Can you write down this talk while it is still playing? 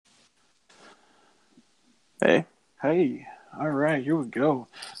Hey, Hey, all right, here we go.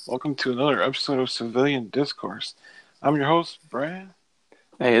 Welcome to another episode of Civilian Discourse. I'm your host, Brad.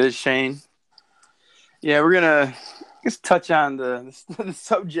 hey, this is Shane. Yeah, we're gonna just touch on the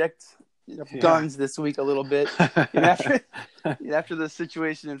subject of Yeah. guns this week a little bit. You know, after the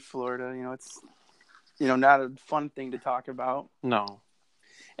situation in Florida, it's not a fun thing to talk about, No.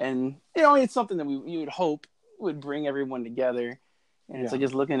 and it's something that you would hope would bring everyone together. And it's Yeah. like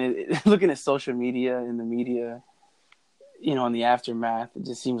just looking at looking at social media and the media, in the aftermath, it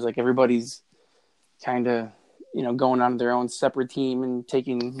just seems like everybody's kind of going on their own separate team and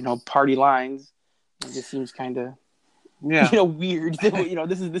taking party lines. It just seems kind of Yeah. weird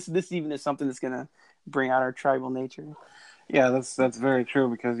that this even is something that's gonna bring out our tribal nature. Yeah, that's very true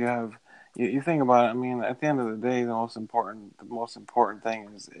because you think about it, I mean, at the end of the day the most important thing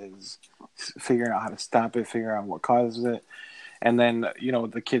is figuring out how to stop it, figuring out what causes it, and then,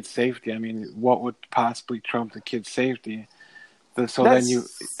 the kid's safety. I mean, what would possibly trump the kid's safety? So then you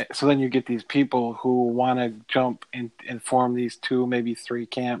That's so then you get these people who want to jump and form these two, maybe three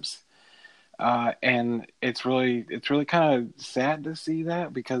camps, and it's really kind of sad to see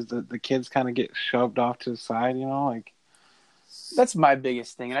that because the kids kind of get shoved off to the side, like that's my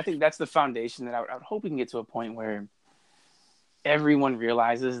biggest thing, and I think that's the foundation that I would hope we can get to a point where everyone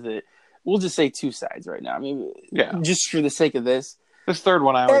realizes that we'll just say two sides right now. I mean, yeah. just for the sake of this, This third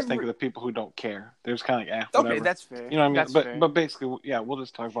one, I always think every of the people who don't care. They're just kind of like, okay, whatever, that's fair. you know what I mean? That's But fair. but basically, yeah, we'll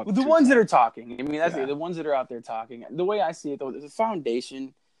just talk about the The two ones that sides. are talking, I mean, that's Yeah. the ones that are out there talking. The way I see it, though, the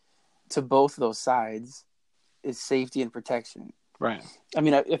foundation to both those sides is safety and protection. Right. I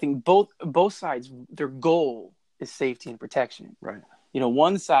mean, I think both sides, their goal is safety and protection. Right.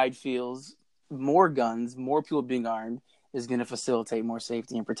 One side feels more guns, more people being armed is going to facilitate more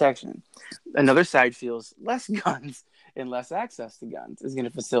safety and protection. Another side feels less guns and less access to guns is going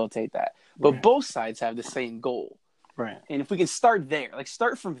to facilitate that. But Right. both sides have the same goal. Right. And if we can start there,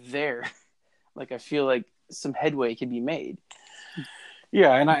 start from there, I feel like some headway can be made.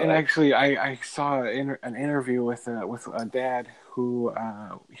 Yeah, and But actually I saw an interview with a dad who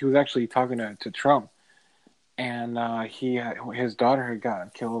he was actually talking to Trump, and his daughter had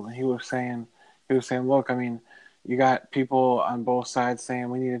gotten killed, and he was saying, look, I mean, you got people on both sides saying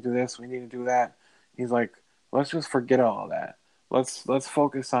we need to do this, we need to do that. He's like, let's just forget all of that. Let's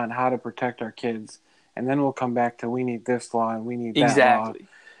focus on how to protect our kids, and then we'll come back to we need this law and we need that law. exactly.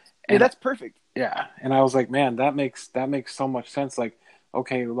 Yeah, And that's perfect. yeah, and I was like, man, that makes so much sense. Like,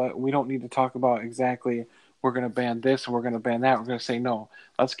 okay, we don't need to talk about exactly we're going to ban this and we're going to ban that. We're going to say no.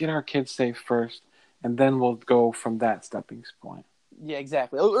 Let's get our kids safe first, and then we'll go from that stepping point. Yeah,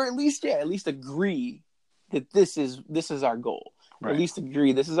 exactly. Or at least agree that this is our goal. At Right. least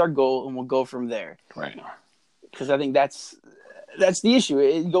agree this is our goal, and we'll go from there. Right. Because I think that's the issue.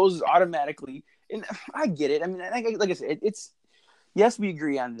 It goes automatically, and I get it. I mean, like I said, it's yes, we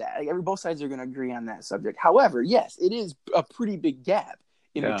agree on that. Both sides are going to agree on that subject. However, yes, it is a pretty big gap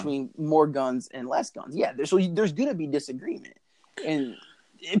in Yeah. between more guns and less guns. Yeah, there's going to be disagreement, and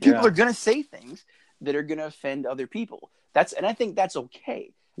people Yeah. are going to say things that are going to offend other people. And I think that's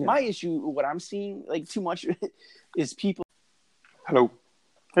okay. Yeah. My issue, what I'm seeing too much, is people. Hello.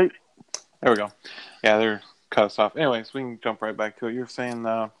 Hey. There we go. Yeah, they're cut us off. Anyways, we can jump right back to it. You were saying,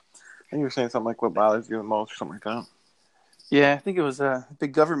 I think you were saying something like what bothers you the most, or something like that. Yeah, I think it was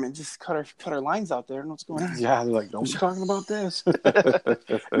big government just cut our lines out there. I don't know what's going on. Yeah, they're like, don't be talking about this.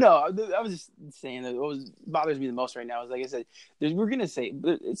 No, I was just saying that what bothers me the most right now is, like I said, we're going to say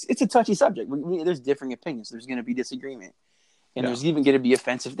it's a touchy subject. There's differing opinions. There's going to be disagreement, and there's even going to be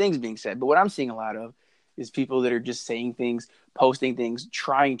offensive things being said. But what I'm seeing a lot of is people that are just saying things, posting things,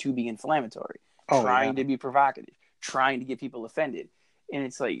 trying to be inflammatory, trying to be provocative, trying to get people offended, and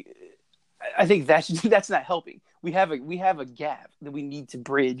it's like, I think that's not helping. We have a gap that we need to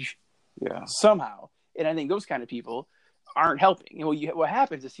bridge somehow, and I think those kind of people aren't helping. What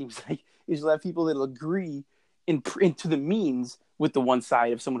happens, it seems like, is you'll have people that'll agree into the means with the one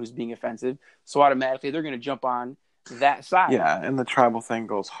side of someone who's being offensive, so automatically they're going to jump on that side. Yeah, and the tribal thing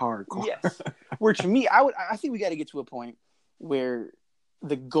goes hardcore. Yes, where to me, I think we got to get to a point where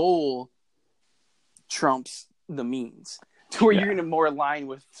the goal trumps the means, to where you're going to more align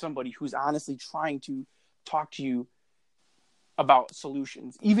with somebody who's honestly trying to talk to you about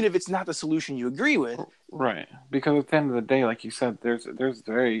solutions, even if it's not the solution you agree with. Right, because at the end of the day, like you said, there's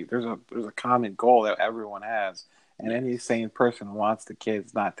a common goal that everyone has, and any sane person wants the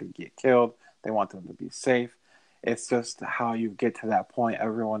kids not to get killed. They want them to be safe. It's just how you get to that point.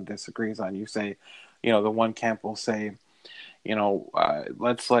 Everyone disagrees on. You say, the one camp will say,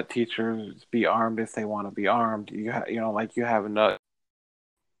 let's let teachers be armed if they want to be armed. You have another.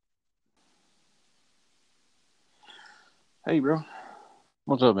 Hey, bro.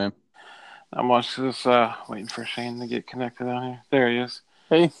 What's up, man? Not much. Just waiting for Shane to get connected on here. There he is.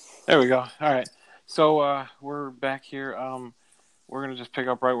 Hey. There we go. All right. So we're back here. We're gonna just pick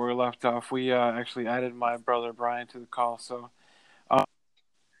up right where we left off. We actually added my brother Brian to the call. So uh,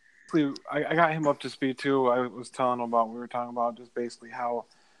 I got him up to speed too. I was telling him about what we were talking about, just basically how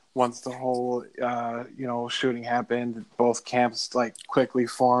once the whole shooting happened, both camps like quickly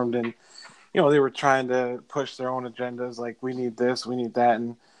formed and they were trying to push their own agendas, like we need this, we need that,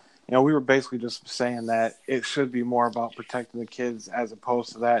 and we were basically just saying that it should be more about protecting the kids as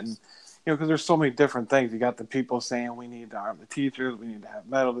opposed to that, and because there's so many different things. You got the people saying we need to arm the teachers, we need to have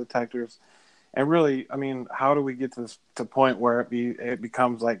metal detectors, and really, I mean, how do we get to the point where it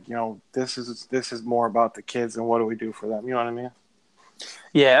becomes like this is more about the kids and what do we do for them? You know what I mean?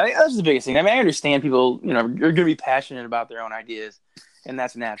 Yeah, that's the biggest thing. I mean, I understand people, are going to be passionate about their own ideas, and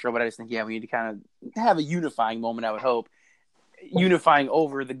that's natural. But I just think, we need to kind of have a unifying moment, I would hope. Unifying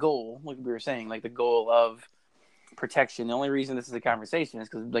over the goal, like we were saying, like the goal of protection. The only reason this is a conversation is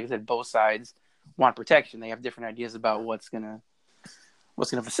because, like I said, both sides want protection. They have different ideas about what's gonna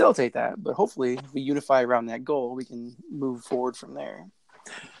facilitate that. But hopefully, if we unify around that goal, we can move forward from there.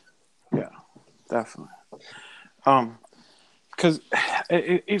 Yeah, definitely. Because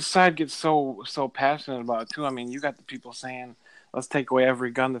each side gets so passionate about it too. I mean, you got the people saying, "Let's take away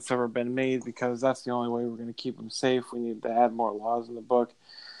every gun that's ever been made because that's the only way we're going to keep them safe. We need to add more laws in the book."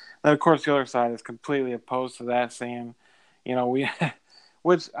 And of course, the other side is completely opposed to that, saying, we,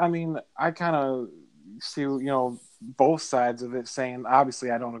 which I mean, I kind of see, both sides of it saying,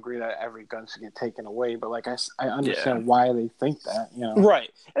 obviously, I don't agree that every gun should get taken away, but like I understand why they think that, Right.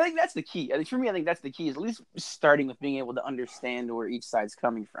 I think that's the key. I think for me, that's the key is at least starting with being able to understand where each side's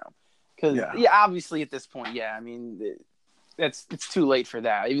coming from. Because obviously at this point, I mean, it's too late for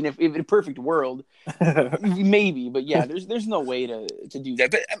that. Even if in a perfect world, maybe, but there's no way to do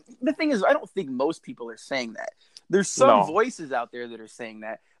that. But the thing is, I don't think most people are saying that. There's some voices out there that are saying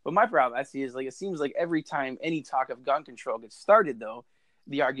that. But my problem I see is like it seems like every time any talk of gun control gets started, though,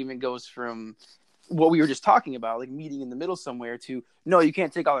 the argument goes from what we were just talking about, like meeting in the middle somewhere, to no, you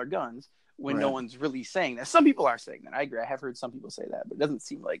can't take all our guns when no one's really saying that. Some people are saying that. I agree. I have heard some people say that, but it doesn't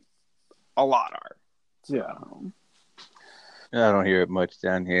seem like a lot are. So, I don't hear it much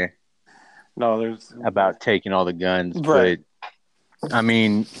down here. No, there's about taking all the guns, but I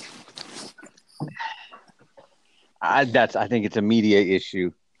mean, I think it's a media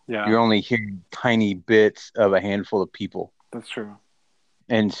issue. Yeah, you're only hearing tiny bits of a handful of people. That's true.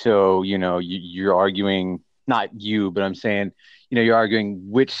 And so, you're arguing, not you, but I'm saying, you're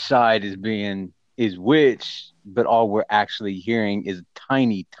arguing which side is which, but all we're actually hearing is a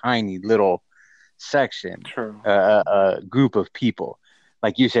tiny, tiny little section, a group of people.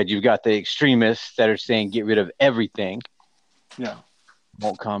 Like you said, you've got the extremists that are saying get rid of everything. Yeah.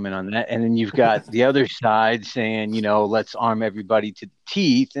 Won't comment on that. And then you've got the other side saying, let's arm everybody to the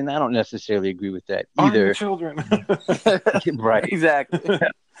teeth. And I don't necessarily agree with that either. Arm children. Right. Exactly.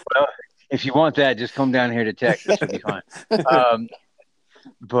 Well, if you want that, just come down here to Texas. It'll be fine.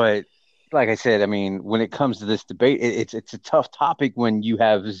 But like I said, I mean, when it comes to this debate, it's a tough topic when you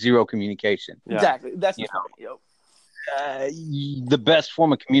have zero communication. Yeah. Exactly. That's the point. Yep. The best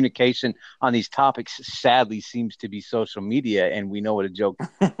form of communication on these topics, sadly, seems to be social media, and we know what a joke.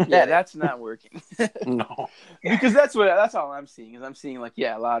 That's not working. No, because that's all I'm seeing. Is I'm seeing like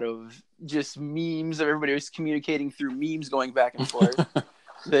a lot of just memes of everybody was communicating through memes going back and forth.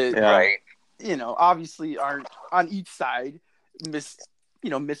 That obviously aren't on each side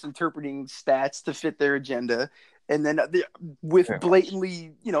misinterpreting stats to fit their agenda. And then with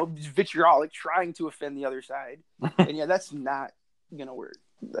blatantly, vitriolic trying to offend the other side. And that's not going to work.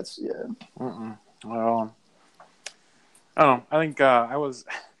 That's, Well, I don't know. I think I was,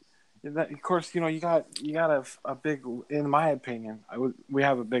 of course, you got a big, in my opinion, we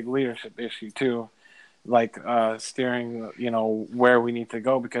have a big leadership issue too. Like steering, where we need to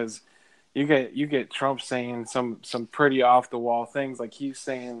go, because you get Trump saying some pretty off the wall things. Like he's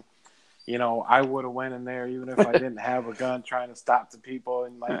saying, I would have went in there even if I didn't have a gun, trying to stop the people.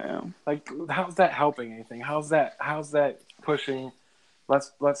 And like, how's that helping anything? How's that pushing?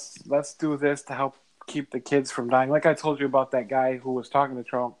 Let's do this to help keep the kids from dying. Like I told you about that guy who was talking to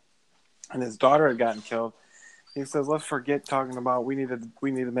Trump, and his daughter had gotten killed. He says, let's forget talking about we need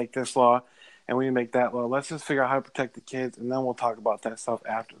to make this law, and we need to make that law. Let's just figure out how to protect the kids, and then we'll talk about that stuff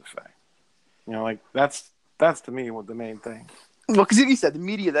after the fact. Like that's to me what the main thing. Well, because you said the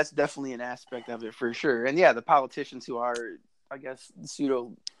media, that's definitely an aspect of it for sure. And the politicians who are, I guess,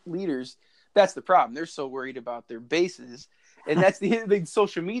 pseudo leaders, that's the problem. They're so worried about their bases. And that's the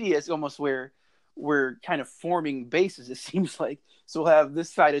social media is almost where we're kind of forming bases. It seems like so we'll have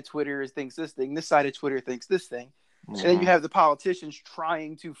this side of Twitter thinks this thing, this side of Twitter thinks this thing, and then you have the politicians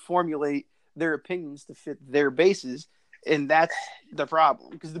trying to formulate their opinions to fit their bases, and that's the problem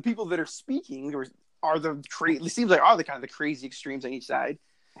because the people that are speaking are it seems like are the kind of the crazy extremes on each side.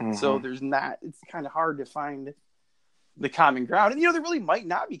 So there's not. It's kind of hard to find the common ground, and there really might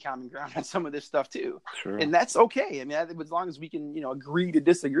not be common ground on some of this stuff too, and that's okay. I mean, as long as we can, agree to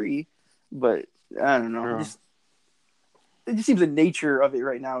disagree. But I don't know. It just seems the nature of it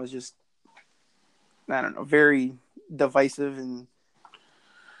right now is just, I don't know, very divisive and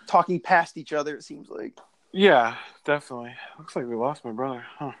talking past each other. It seems like. Yeah, definitely. Looks like we lost my brother,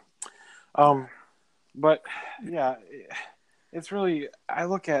 huh? But yeah, it's really. I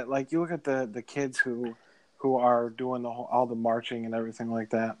look at you look at the kids who are doing all the marching and everything like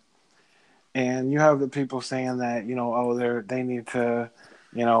that, and you have the people saying that they need to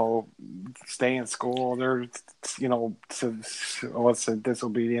stay in school. They're what's the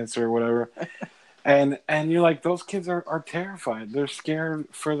disobedience or whatever, and you're like those kids are terrified. They're scared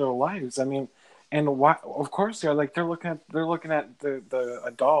for their lives. I mean, and why? Of course they're looking at the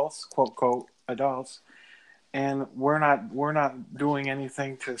adults, quote adults. And we're not doing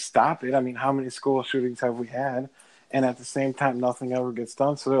anything to stop it. I mean, how many school shootings have we had? And at the same time, nothing ever gets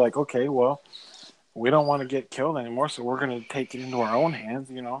done. So they're like, okay, well, we don't want to get killed anymore, so we're going to take it into our own hands,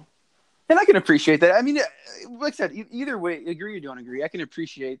 And I can appreciate that. I mean, like I said, either way, agree or don't agree, I can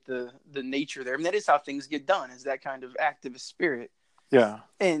appreciate the nature there. I mean, that is how things get done, is that kind of activist spirit. Yeah.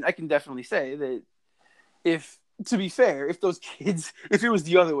 And I can definitely say that to be fair, if those kids, if it was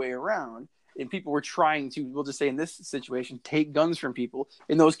the other way around, and people were trying to, we'll just say in this situation, take guns from people,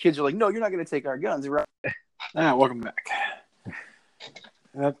 and those kids are like, no, you're not going to take our guns. Right? Welcome back.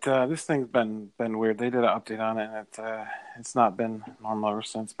 This thing's been weird. They did an update on it, and it's not been normal ever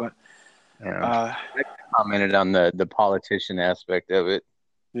since. But I commented on the politician aspect of it.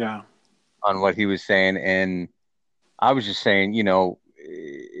 Yeah. On what he was saying, and I was just saying,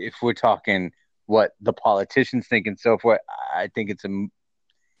 if we're talking what the politicians think and so forth, I think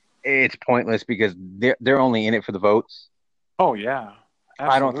it's pointless because they're only in it for the votes. Oh yeah.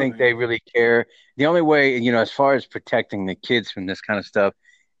 Absolutely. I don't think they really care. The only way, as far as protecting the kids from this kind of stuff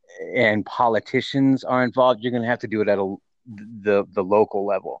and politicians are involved, you're going to have to do it at the local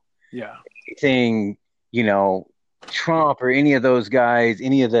level. Yeah. Anything, Trump or any of those guys,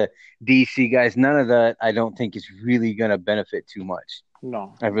 any of the DC guys, none of that I don't think is really going to benefit too much.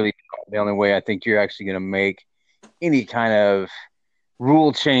 No. I really don't. The only way I think you're actually going to make any kind of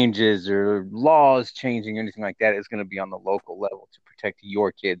rule changes or laws changing or anything like that is going to be on the local level to protect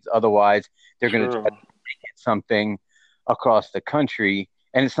your kids. Otherwise, they're going to try to get something across the country,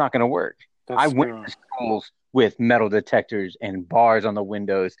 and it's not going to work. I went to schools with metal detectors and bars on the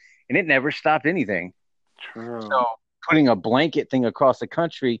windows, and it never stopped anything. True. So putting a blanket thing across the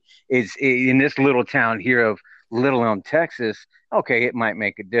country is, in this little town here of Little Elm, Texas, okay, it might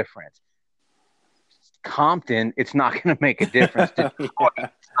make a difference. Compton, it's not going to make a difference. Detroit,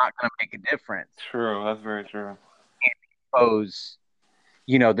 it's not going to make a difference. True, that's very true. You can't impose,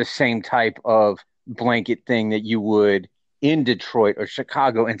 the same type of blanket thing that you would in Detroit or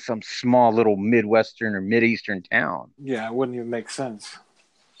Chicago in some small little Midwestern or Mideastern town. Yeah, it wouldn't even make sense.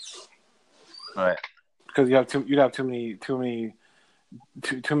 But because you'd have too many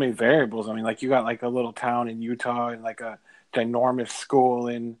variables. I mean, you got a little town in Utah and a ginormous school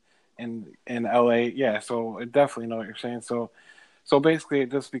in LA. Yeah, so I definitely know what you're saying. So basically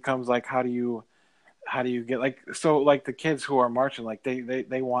it just becomes how do you get the kids who are marching,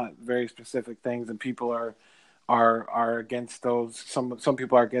 they want very specific things, and people are against those. Some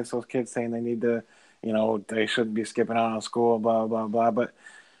people are against those kids, saying they need to, they shouldn't be skipping out of school, blah blah blah.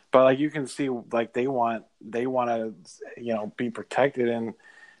 But you can see they want to be protected,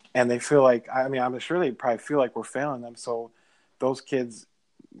 and they feel I'm sure they probably feel like we're failing them. So those kids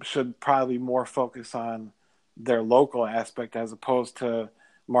should probably more focus on their local aspect as opposed to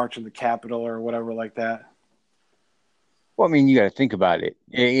marching the Capitol or whatever like that. Well, I mean, you got to think about it.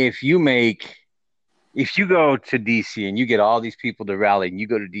 If you go to DC and you get all these people to rally and you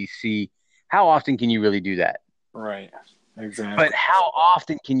go to DC, how often can you really do that? Right. Exactly. But how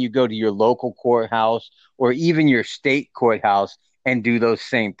often can you go to your local courthouse or even your state courthouse and do those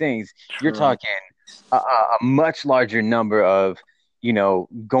same things? True. You're talking a much larger number of,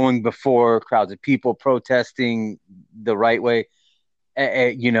 going before crowds of people protesting the right way,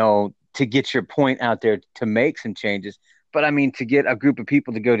 to get your point out there to make some changes. But I mean, to get a group of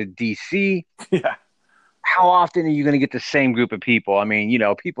people to go to DC, yeah. How often are you going to get the same group of people? I mean,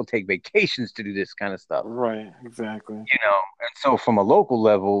 people take vacations to do this kind of stuff. Right, exactly. And so from a local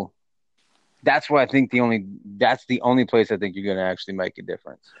level, that's why I think that's the only place I think you're going to actually make a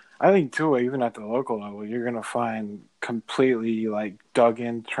difference. I think too, even at the local level, you're going to find completely like dug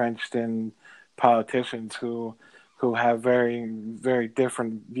in, trenched in politicians who have very, very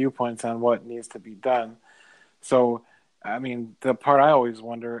different viewpoints on what needs to be done. So, I mean, the part I always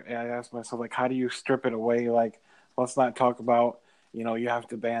wonder, I ask myself, like, how do you strip it away? Like, let's not talk about, you have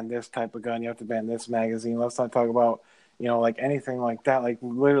to ban this type of gun, you have to ban this magazine. Let's not talk about, like anything like that. Like,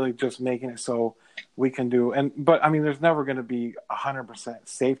 literally just making it so we can do. But I mean, there's never going to be 100%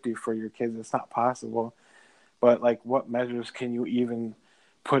 safety for your kids. It's not possible. But like, what measures can you even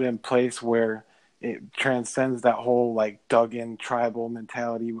put in place where it transcends that whole like dug in tribal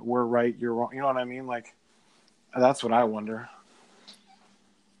mentality? We're right, you're wrong. You know what I mean? Like, that's what I wonder.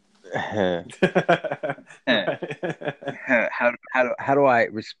 How do I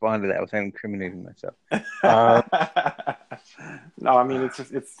respond to that without incriminating myself? No, I mean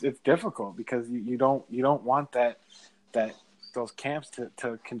it's difficult because you don't want that those camps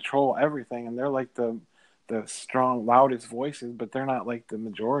to control everything, and they're like the strong, loudest voices, but they're not like the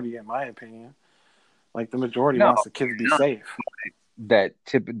majority, in my opinion. Like the majority wants the kids to be safe.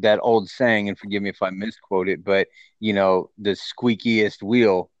 That old saying, and forgive me if I misquote it, but the squeakiest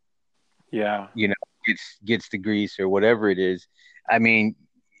wheel, gets the grease or whatever it is. I mean,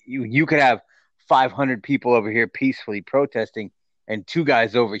 you could have 500 people over here peacefully protesting, and 2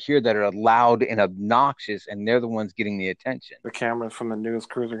 guys over here that are loud and obnoxious, and they're the ones getting the attention. The cameras from the news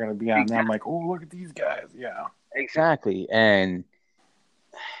crews are going to be on them, like, oh, look at these guys. Yeah, exactly. And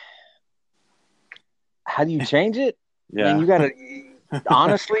how do you change it? Yeah, I mean, you got to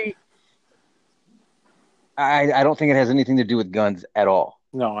honestly. I don't think it has anything to do with guns at all.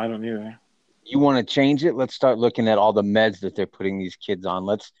 No, I don't either. You want to change it? Let's start looking at all the meds that they're putting these kids on.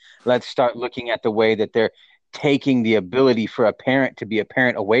 Let's start looking at the way that they're taking the ability for a parent to be a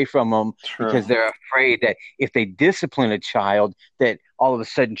parent away from them. True. Because they're afraid that if they discipline a child, that all of a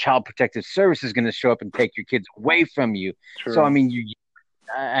sudden Child Protective Service is going to show up and take your kids away from you. True. So, I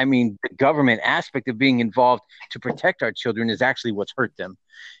mean, the government aspect of being involved to protect our children is actually what's hurt them.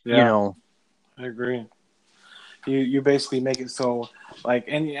 Yeah, I agree. You basically make it so like,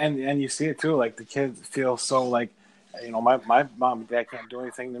 and you see it too, like the kids feel so like, my mom and dad can't do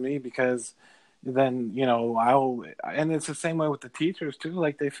anything to me because then, and it's the same way with the teachers too.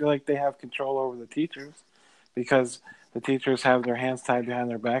 Like they feel like they have control over the teachers because the teachers have their hands tied behind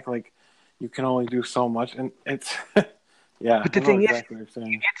their back. Like you can only do so much, and it's, yeah. But the thing is, you get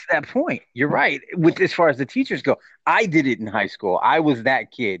to that point. You're right. As far as the teachers go, I did it in high school. I was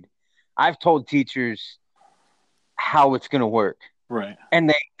that kid. I've told teachers how it's going to work. Right.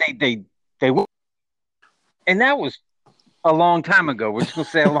 And they will. And that was a long time ago. We're just going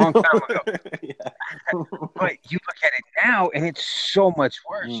to say a long time ago. Yeah. But you look at it now, and it's so much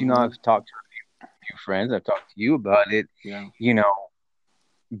worse. Mm-hmm. I've talked to a few friends. I've talked to you about it. Yeah.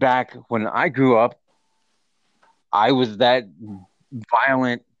 Back when I grew up, I was that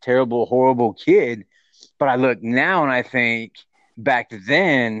violent, terrible, horrible kid. But I look now and I think back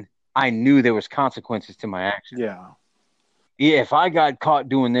then, I knew there was consequences to my actions. Yeah. If I got caught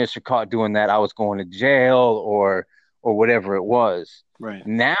doing this or caught doing that, I was going to jail or whatever it was. Right.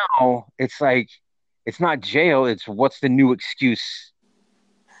 Now it's like, it's not jail. It's what's the new excuse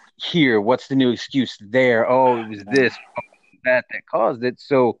here? What's the new excuse there? Oh, it was this, that caused it.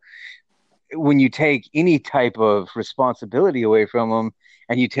 So when you take any type of responsibility away from them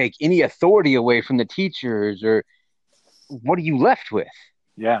and you take any authority away from the teachers, or what are you left with?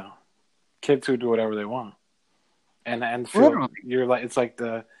 Yeah. Kids who do whatever they want. And feel you're like, it's like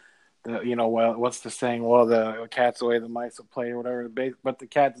the well, what's the saying? Well, the cat's away, the mice will play or whatever. But the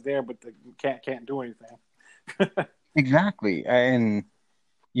cat's there, but the cat can't do anything. Exactly. And,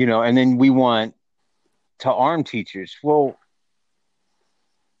 and then we want to arm teachers. Well,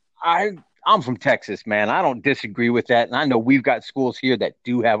 I'm from Texas, man. I don't disagree with that. And I know we've got schools here that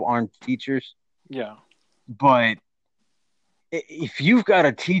do have armed teachers. Yeah. But if you've got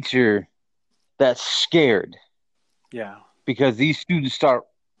a teacher that's scared. Yeah. Because these students start,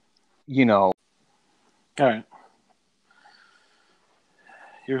 All right.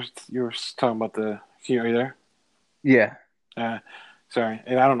 You were talking about are you there? Yeah. Sorry.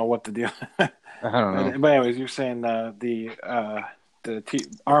 And I don't know what the deal. I don't know. But anyways, you're saying the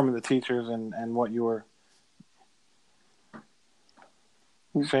arming the teachers and what you were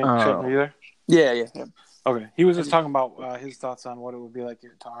saying. Are you there? Yeah. Okay. He was just talking about his thoughts on what it would be like to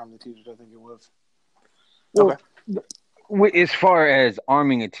arm the teachers. I think it was. Well, as far as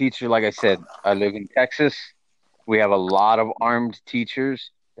arming a teacher, like I said, I live in Texas. We have a lot of armed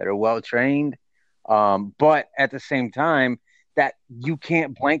teachers that are well trained. But at the same time, that you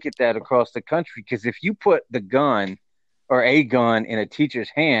can't blanket that across the country, because if you put the gun or a gun in a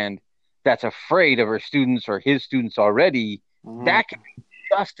teacher's hand that's afraid of her students or his students already, that can be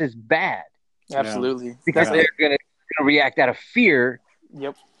just as bad. Absolutely. Because they're going to react out of fear.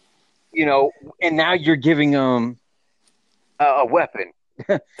 Yep. You know, and now you're giving them a weapon.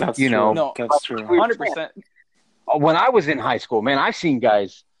 That's you true. know, No, that's true. 100%. When I was in high school, man, I've seen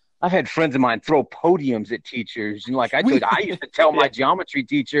guys. I've had friends of mine throw podiums at teachers, and like I used to tell my geometry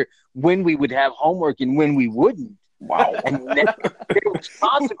teacher when we would have homework and when we wouldn't. Wow. And there was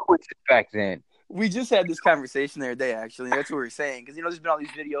consequences back then. We just had this conversation the other day, actually. That's what we were saying, because there's been all these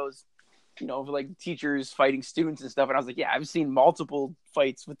videos, of like teachers fighting students and stuff, and I was like, yeah, I've seen multiple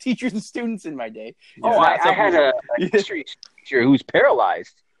fights with teachers and students in my day. I had a history teacher who was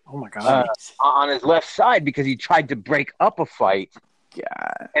paralyzed. Oh my god! On his left side because he tried to break up a fight.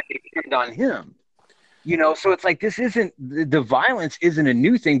 God. And they turned on him. So it's like this isn't the violence isn't a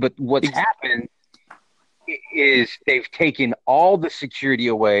new thing, but what's happened is they've taken all the security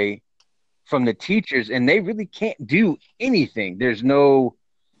away from the teachers, and they really can't do anything. There's no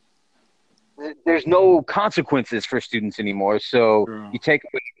consequences for students anymore. So you take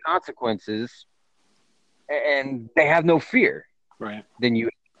away the consequences, and they have no fear. Right. Then you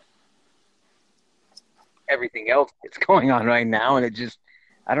everything else that's going on right now, and it just,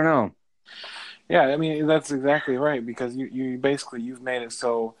 I don't know. Yeah, I mean that's exactly right, because you basically you've made it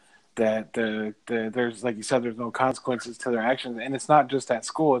so that there's, like you said, there's no consequences to their actions, and it's not just at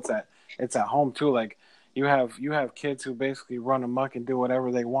school; it's at home too. Like you have kids who basically run amok and do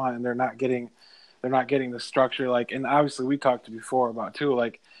whatever they want, and they're not getting the structure. Like, and obviously we talked before about too,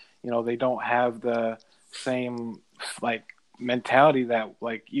 like they don't have the same like mentality that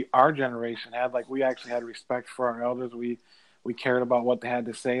like our generation had. Like we actually had respect for our elders. We cared about what they had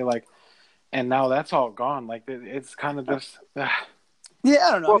to say. Like, and now that's all gone. Like it's kind of just. Yeah,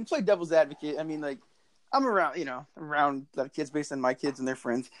 I don't know. Well, I mean, play devil's advocate. I mean, like I'm around a lot of kids based on my kids and their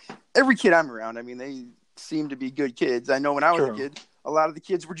friends. Every kid I'm around, I mean, they seem to be good kids. I know when I was a kid, a lot of the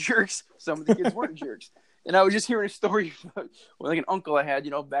kids were jerks. Some of the kids weren't jerks. And I was just hearing a story about like an uncle I had,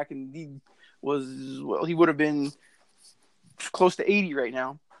 back in he would have been close to 80 right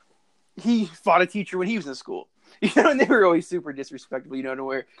now. He fought a teacher when he was in school, and they were always super disrespectful, to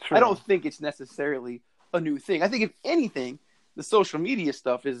where I don't think it's necessarily a new thing. I think if anything, the social media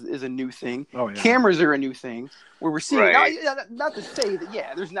stuff is a new thing. Oh, yeah. Cameras are a new thing where we're seeing not to say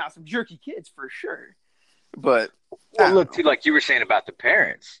that, there's not some jerky kids for sure. But look, too, like you were saying about the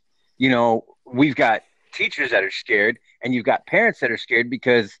parents, we've got teachers that are scared, and you've got parents that are scared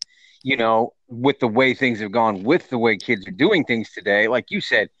because, with the way things have gone, with the way kids are doing things today, like you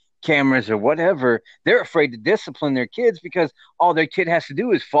said, cameras or whatever, they're afraid to discipline their kids because all their kid has to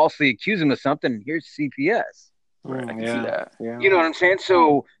do is falsely accuse them of something, and here's CPS. Right, I can see that. Yeah. You know what I'm saying?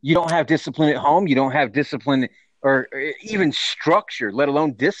 So you don't have discipline at home. You don't have discipline or even structure, let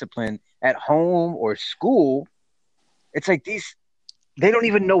alone discipline at home or school. It's like they don't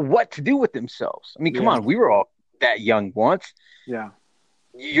even know what to do with themselves. I mean, come on, we were all that young once. Yeah.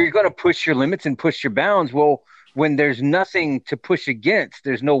 You're going to push your limits and push your bounds. Well, when there's nothing to push against,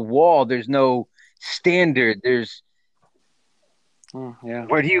 there's no wall, there's no standard,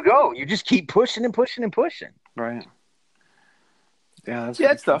 where do you go? You just keep pushing and pushing and pushing. Right. Yeah,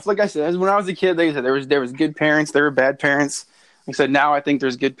 it's tough. Like I said, when I was a kid, like I said, there was good parents, there were bad parents. Like I said, now I think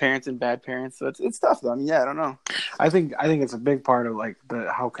there's good parents and bad parents. So it's tough though. I mean, I don't know. I think it's a big part of like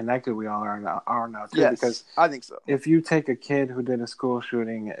how connected we all are now too. Yes, because I think so. If you take a kid who did a school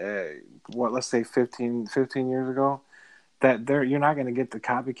shooting, let's say 15 years ago, that you're not going to get the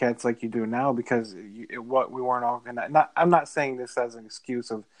copycats like you do now, because we weren't all gonna. I'm not saying this as an excuse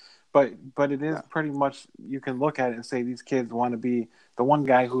of. But it is pretty much, you can look at it and say these kids want to be the one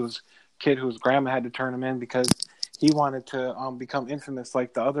guy whose grandma had to turn him in because he wanted to become infamous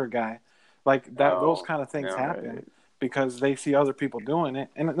like the other guy. Like that, those kind of things happen because they see other people doing it,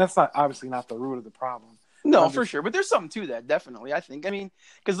 and that's obviously not the root of the problem. No, for sure, but there's something to that, definitely. I think. I mean,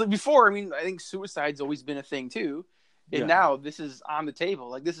 because before, I think suicide's always been a thing too, and now this is on the table.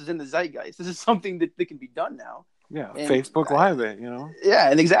 Like this is in the zeitgeist. This is something that can be done now. Yeah, and Facebook Live it,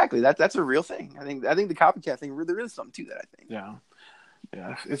 Yeah, and exactly that's a real thing. I think the copycat thing, there is something to that. I think.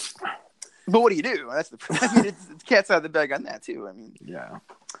 Yeah, it's. But what do you do? That's it's cat's out of the bag on that too. I mean, yeah.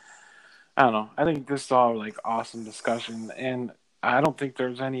 I don't know. I think this is all like awesome discussion, and I don't think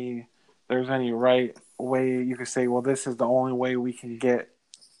there's any right way you could say, well, this is the only way we can get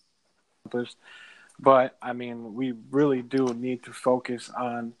this. But I mean, we really do need to focus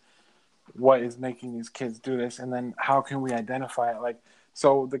on what is making these kids do this, and then how can we identify it? Like,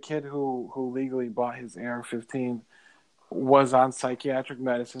 so the kid who legally bought his AR-15, was on psychiatric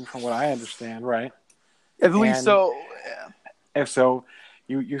medicine, from what I understand, right? I believe so. Yeah. And so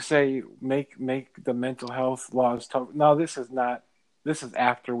you say make the mental health laws tough. No, this is not. This is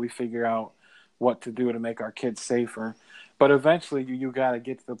after we figure out what to do to make our kids safer. But eventually, you got to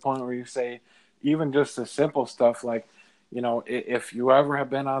get to the point where you say, even just the simple stuff like, if you ever have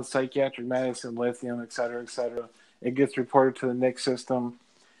been on psychiatric medicine, lithium, et cetera, it gets reported to the NICS system,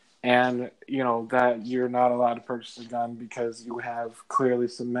 and that you're not allowed to purchase a gun because you have clearly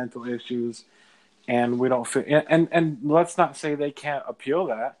some mental issues, and we don't fit. And let's not say they can't appeal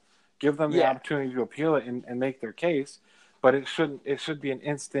that. Give them the opportunity to appeal it and make their case. But it should be an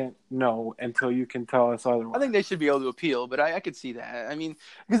instant no until you can tell us otherwise. I think they should be able to appeal, but I could see that. I mean,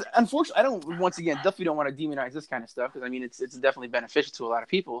 because unfortunately, definitely don't want to demonize this kind of stuff, because I mean, it's definitely beneficial to a lot of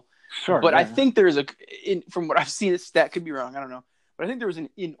people. Sure. But I think there's from what I've seen, this stat could be wrong, I don't know, but I think there was an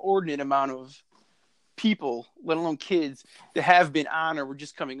inordinate amount of people, let alone kids, that have been on or were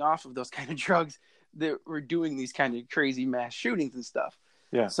just coming off of those kind of drugs that were doing these kind of crazy mass shootings and stuff.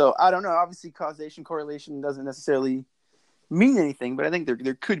 Yeah. So I don't know. Obviously, correlation doesn't necessarily mean anything, but I think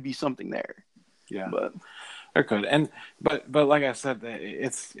there could be something there. Yeah, but there could. And but like I said,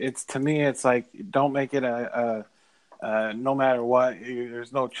 it's to me, it's like, don't make it a no matter what,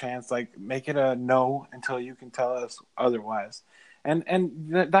 there's no chance. Like, make it a no until you can tell us otherwise. And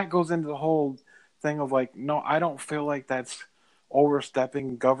that goes into the whole thing of like, no, I don't feel like that's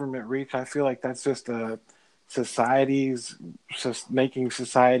overstepping government reach. I feel like that's just just making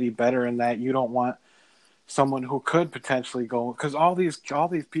society better, in that you don't want someone who could potentially go, because all these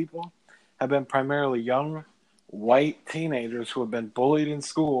people have been primarily young white teenagers who have been bullied in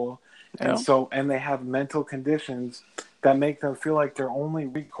school, and they have mental conditions that make them feel like their only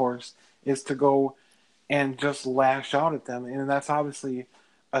recourse is to go and just lash out at them. And that's obviously,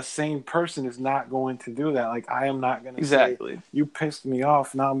 a sane person is not going to do that. Like, I am not going to say, you pissed me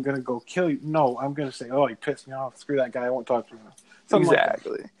off, now I'm going to go kill you. No, I'm going to say, oh, you pissed me off, screw that guy, I won't talk to you now.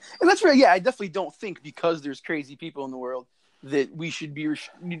 Exactly. Like, and that's right. Yeah, I definitely don't think because there's crazy people in the world that we should be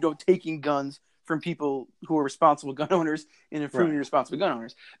taking guns from people who are responsible gun owners and improving responsible gun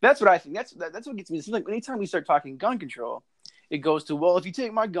owners. That's what I think. That's what gets me. It's like anytime we start talking gun control, it goes to, well, if you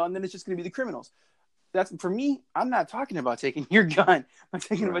take my gun, then it's just going to be the criminals. That's, for me, I'm not talking about taking your gun. I'm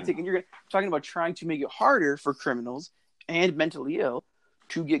talking about taking your gun. I'm talking about trying to make it harder for criminals and mentally ill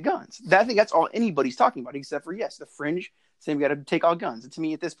to get guns. I think that's all anybody's talking about, except for, yes, the fringe saying we got to take all guns. And to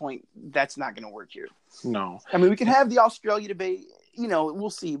me, at this point, that's not going to work here. No. I mean, we can have the Australia debate,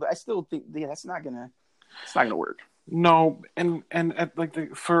 we'll see, but I still think that's not going to work. No, and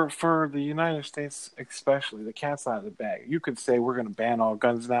for the United States especially, the cat's out of the bag. You could say we're going to ban all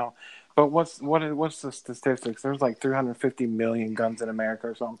guns now, but what's the statistics? There's like 350 million guns in America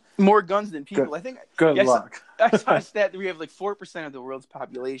or something. More guns than people. I think. Good luck. I saw a stat that we have like 4% of the world's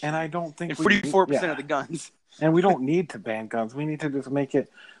population, and I don't think 44% of the guns. And we don't need to ban guns. We need to just make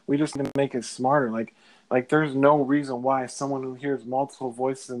it. We just need to make it smarter. Like there's no reason why someone who hears multiple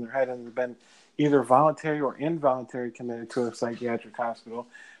voices in their head and has been either voluntary or involuntary committed to a psychiatric hospital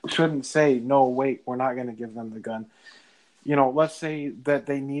shouldn't say, no, wait, we're not going to give them the gun. Let's say that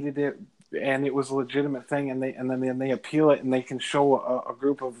they needed it and it was a legitimate thing, and then they appeal it and they can show a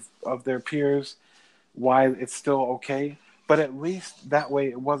group of their peers why it's still okay. But at least that way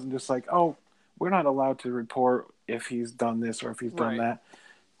it wasn't just like, oh, we're not allowed to report if he's done this or if he's done that.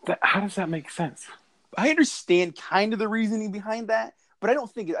 How does that make sense? I understand kind of the reasoning behind that, but I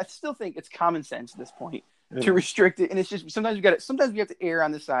still think it's common sense at this point to restrict it. And it's just, sometimes we have to err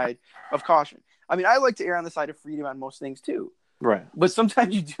on the side of caution. I mean, I like to err on the side of freedom on most things too. Right. But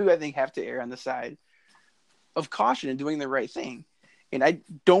sometimes you do, I think, have to err on the side of caution and doing the right thing. And I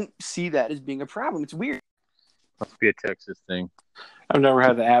don't see that as being a problem. It's weird. Must be a Texas thing. I've never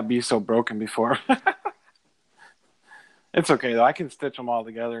had the app be so broken before. It's okay though. I can stitch them all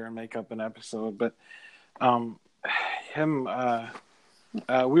together and make up an episode. But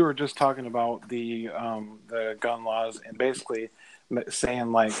we were just talking about the gun laws and basically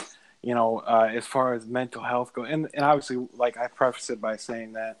saying, like, as far as mental health goes, and obviously, like, I preface it by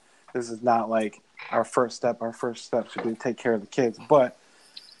saying that this is not like our first step. Our first step should be to take care of the kids. But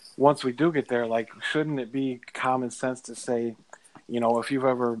once we do get there, like, shouldn't it be common sense to say, if you've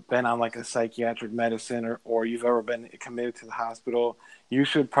ever been on like a psychiatric medicine or you've ever been committed to the hospital, you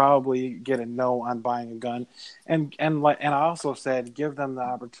should probably get a no on buying a gun. And I also said, give them the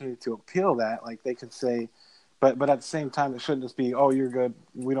opportunity to appeal that. Like, they could say, but at the same time, it shouldn't just be, oh, you're good.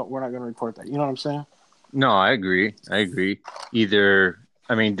 We're not going to report that. You know what I'm saying? No, I agree. Either,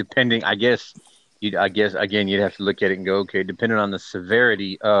 I mean, depending, I guess again, you'd have to look at it and go, okay, depending on the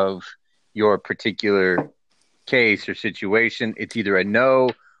severity of your particular case or situation, it's either a no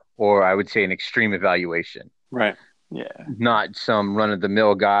or I would say an extreme evaluation. Right. Yeah. Not some run of the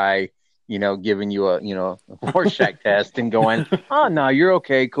mill guy, giving you a Rorschach test and going, oh no, you're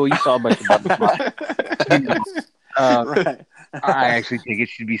okay, cool. You saw a bunch of butterflies. Right. I actually think it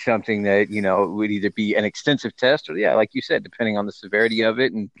should be something that, would either be an extensive test or, like you said, depending on the severity of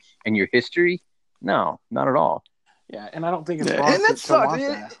it and your history. No, not at all. Yeah, and I don't think it's wrong and that to want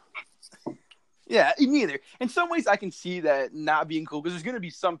sucks. that. Yeah, me either. In some ways, I can see that not being cool because there's going to be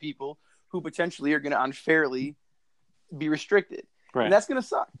some people who potentially are going to unfairly be restricted. Right. And that's going to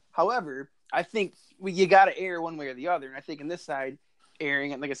suck. However, I think you got to err one way or the other. And I think in this side,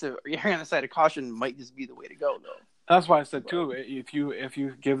 erring, and like I said, erring on the side of caution might just be the way to go, though. That's why I said too. If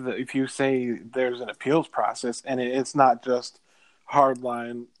you say there's an appeals process and it's not just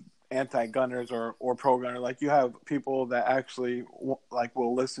hardline anti-gunners or pro-gunner, like you have people that actually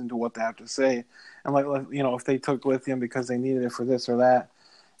will listen to what they have to say, and if they took lithium because they needed it for this or that,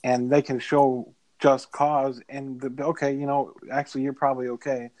 and they can show just cause and actually you're probably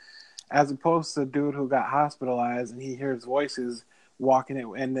okay, as opposed to the dude who got hospitalized and he hears voices walking it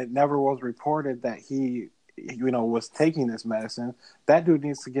and it never was reported that he was taking this medicine. That dude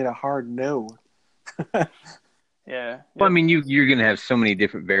needs to get a hard no. Yeah. Well, I mean, you're going to have so many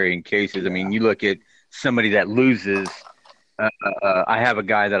different varying cases. I mean, you look at somebody that loses. I have a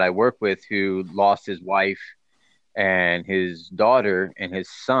guy that I work with who lost his wife and his daughter, and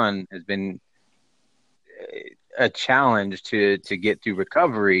his son has been a challenge to get through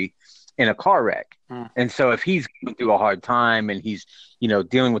recovery in a car wreck. And so if he's going through a hard time and he's,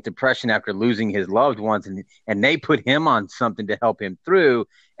 dealing with depression after losing his loved ones, and they put him on something to help him through,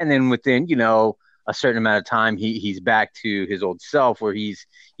 and then within, a certain amount of time, he's back to his old self where he's,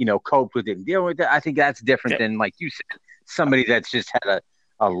 coped with it and dealing with it. I think that's different than, like you said, somebody that's just had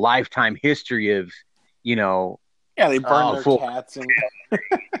a lifetime history of, they burn their cats and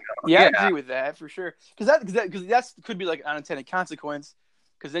I agree with that for sure. Because that could be like an unintended consequence.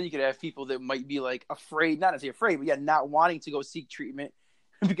 Because then you could have people that might be like afraid, not to say afraid, but not wanting to go seek treatment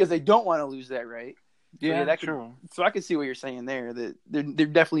because they don't want to lose that right. So, that's true. So I can see what you're saying there, that there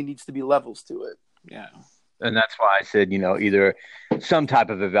definitely needs to be levels to it. Yeah. And that's why I said, either some type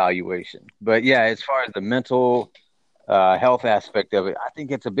of evaluation. But yeah, as far as the mental health aspect of it, I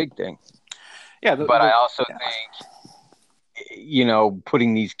think it's a big thing. Yeah. I also think,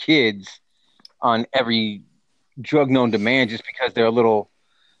 putting these kids on every drug known to man just because they're a little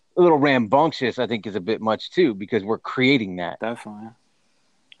rambunctious, I think is a bit much too, because we're creating that. Definitely.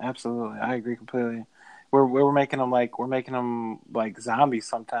 Absolutely. I agree completely. We're making them like zombies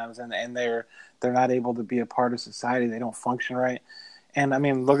sometimes, and they're not able to be a part of society. They don't function right. And I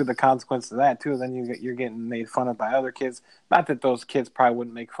mean, look at the consequence of that too. Then you're getting made fun of by other kids. Not that those kids probably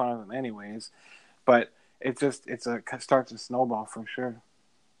wouldn't make fun of them anyways, but it starts to snowball for sure.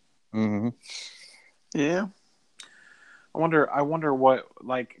 Mm-hmm. Yeah. I wonder what,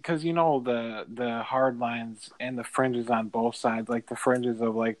 like, because the hard lines and the fringes on both sides, like the fringes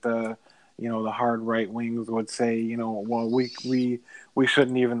of like the the hard right wings would say, well, we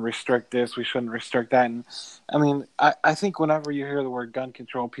shouldn't even restrict this, we shouldn't restrict that. And I mean, I think whenever you hear the word gun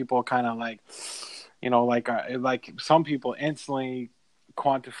control, people kind of like, like some people instantly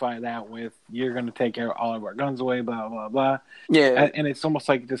quantify that with, you're going to take all of our guns away, blah blah blah. Yeah. And it's almost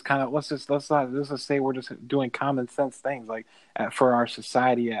like just kind of let's just say we're just doing common sense things, like for our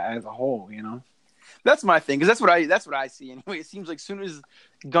society as a whole. That's my thing, because that's what I see anyway. It seems like as soon as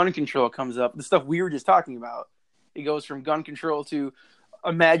gun control comes up, the stuff we were just talking about, it goes from gun control to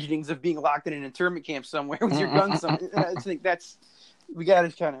imaginings of being locked in an internment camp somewhere with your gun. I think we got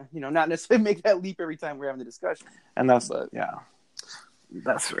to kind of not necessarily make that leap every time we're having the discussion. And that's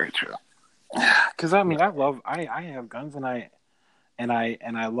very true. Because I mean, I have guns and I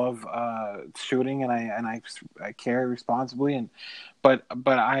love shooting and I carry responsibly, but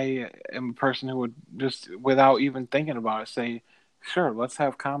I am a person who would just, without even thinking about it, say, sure, let's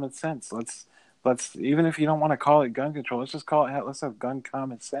have common sense. Let's even if you don't want to call it gun control, let's just call it, let's have gun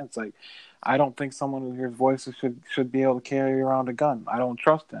common sense. Like, I don't think someone who hears voices should be able to carry around a gun. I don't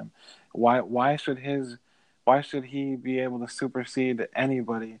trust him. Why should he be able to supersede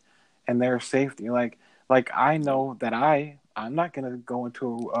anybody and their safety? Like I know that I'm not going to go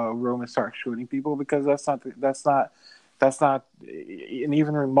into a room and start shooting people, because that's not an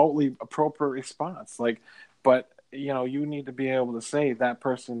even remotely appropriate response. Like, but you need to be able to say that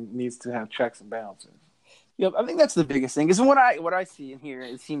person needs to have checks and balances. Yep, I think that's the biggest thing. Is what I see in here.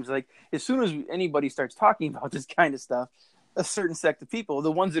 It seems like as soon as anybody starts talking about this kind of stuff, a certain sect of people,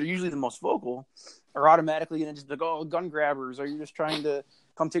 the ones that are usually the most vocal, are automatically going to just like, oh, gun grabbers, or you're just trying to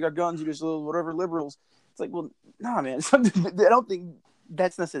come take our guns, you're just little whatever liberals. It's like, well, nah, man. I don't think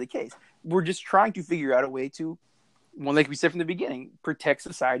that's necessarily the case. We're just trying to figure out a way to, well, like we said from the beginning, protect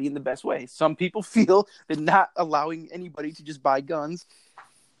society in the best way. Some people feel that not allowing anybody to just buy guns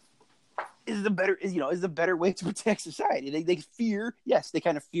is the better way to protect society. They fear, yes, they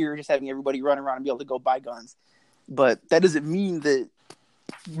kind of fear just having everybody run around and be able to go buy guns. But that doesn't mean that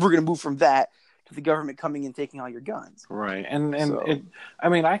we're going to move from that to the government coming and taking all your guns. Right.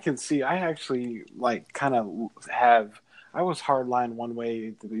 I can see, I actually I was hardline one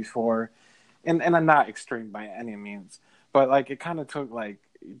way before, and I'm not extreme by any means, but like it kind of took like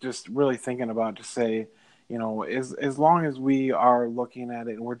just really thinking about to say, as long as we are looking at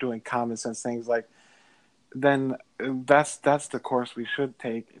it and we're doing common sense things, like then that's the course we should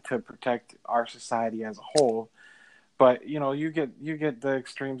take to protect our society as a whole. But you get the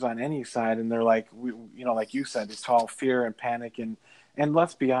extremes on any side, and they're like, like you said, it's all fear and panic, and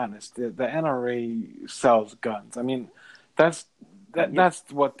let's be honest, the NRA sells guns. I mean, that's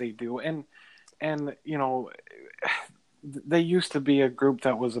what they do, and they used to be a group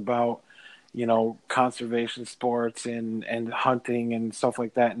that was about conservation sports and hunting and stuff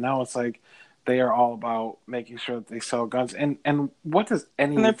like that. Now it's like they are all about making sure that they sell guns. And what does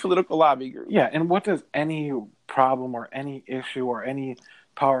any... And their political lobby group. Yeah, and what does any problem or any issue or any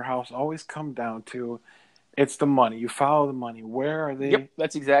powerhouse always come down to? It's the money. You follow the money. Where are they? Yep,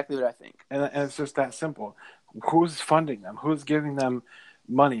 that's exactly what I think. And it's just that simple. Who's funding them? Who's giving them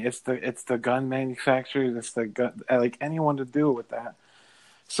money? It's the gun manufacturers. It's the gun, like anyone to do with that.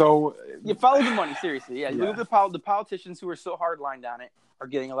 So you follow the money, seriously. Yeah, you look at the politicians who are so hard-lined on it are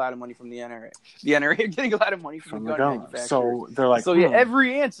getting a lot of money from the NRA. The NRA are getting a lot of money from the gun manufacturers. So they're like,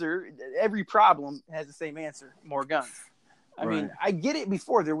 every problem has the same answer: more guns. I mean, I get it.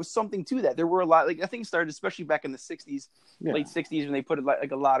 Before there was something to that. There were a lot. Like I think it started, especially back in the '60s, late '60s, when they put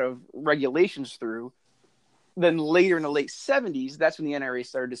like a lot of regulations through. Then later in the late '70s, that's when the NRA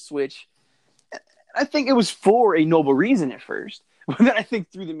started to switch. I think it was for a noble reason at first. But then I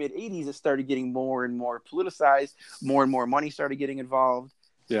think through the mid '80s, it started getting more and more politicized. More and more money started getting involved.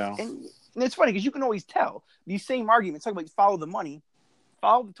 Yeah, and it's funny because you can always tell these same arguments. Talk about follow the money,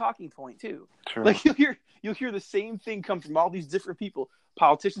 follow the talking point too. True. Like you'll hear the same thing come from all these different people.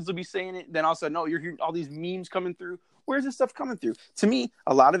 Politicians will be saying it. Then also, no, you're hearing all these memes coming through. Where's this stuff coming through? To me,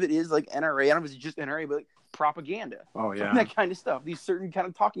 a lot of it is like NRA. I don't know if it's just NRA, but like propaganda. Oh yeah, that kind of stuff. These certain kind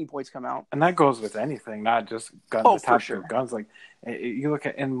of talking points come out, and that goes with anything, not just guns. Oh, for sure. Guns, like you look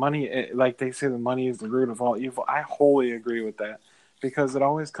at and money. Like they say, the money is the root of all evil. I wholly agree with that because it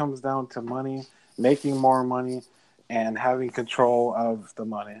always comes down to money, making more money, and having control of the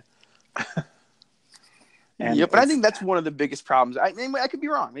money. Yeah, but I think that's one of the biggest problems. I could be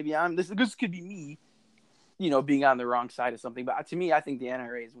wrong. Maybe this could be me, being on the wrong side of something. But to me, I think the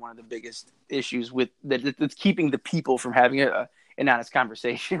NRA is one of the biggest issues with that's keeping the people from having an honest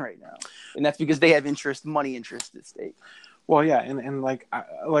conversation right now, and that's because they have money interest at stake. Well, yeah, and like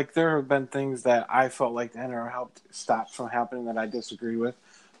there have been things that I felt like the NRA helped stop from happening that I disagree with,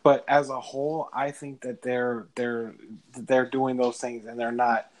 but as a whole, I think that they're doing those things and they're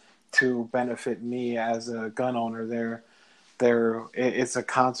not to benefit me as a gun owner. It's a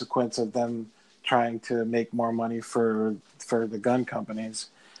consequence of them trying to make more money for the gun companies.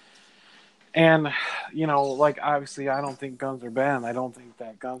 And like obviously, I don't think guns are bad. I don't think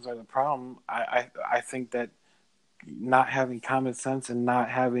that guns are the problem. I think that not having common sense and not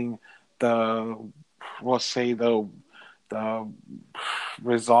having the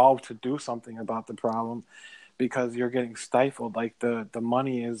resolve to do something about the problem, because you're getting stifled. Like the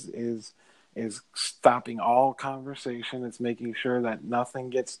money is stopping all conversation. It's making sure that nothing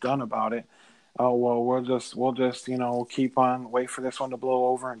gets done about it. Oh well, we'll just keep on, wait for this one to blow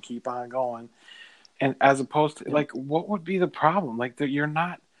over and keep on going. And as opposed to like, what would be the problem? Like that you're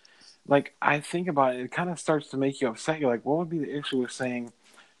not. Like, I think about it, it kind of starts to make you upset. You're like, what would be the issue with saying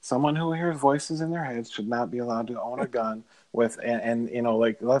someone who hears voices in their heads should not be allowed to own a gun with, and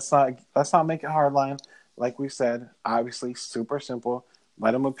like, let's not make it hardline. Like we said, obviously super simple.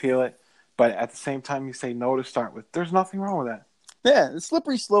 Let them appeal it. But at the same time, you say no to start with. There's nothing wrong with that. Yeah, the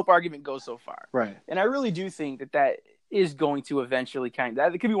slippery slope argument goes so far. Right. And I really do think that is going to eventually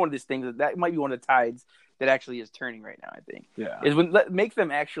that it could be one of these things that might be one of the tides that actually is turning right now, I think. Yeah. Is make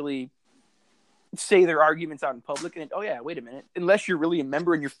them actually say their arguments out in public and, oh, yeah, wait a minute. Unless you're really a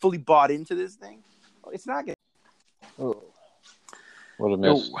member and you're fully bought into this thing, it's not going to. Oh. What a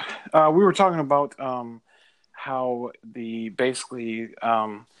miss. We were talking about how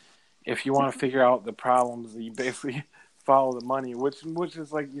if you want to figure out the problems, you basically follow the money, which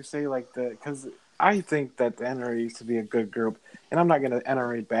is like you say, like because I think that the NRA used to be a good group, and I'm not going to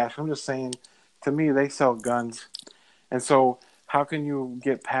NRA bash. I'm just saying to me, they sell guns, and so how can you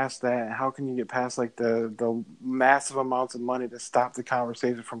get past that? How can you get past like the massive amounts of money to stop the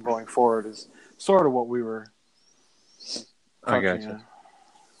conversation from going forward? Is sort of what we were. I gotcha.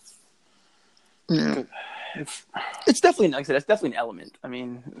 Yeah. It's definitely, like I said, that's definitely an element. I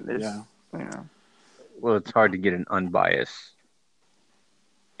mean, you know. Well, it's hard to get an unbiased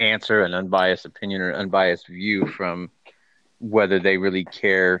answer, an unbiased opinion, or unbiased view from whether they really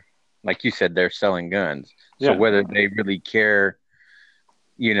care. Like you said, they're selling guns. So whether they really care,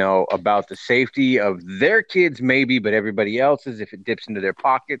 about the safety of their kids, maybe, but everybody else's, if it dips into their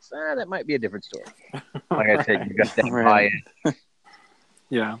pockets, that might be a different story. Like I said, you got that bias.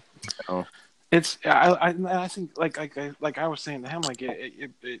 Yeah. It's I think like I was saying to him, like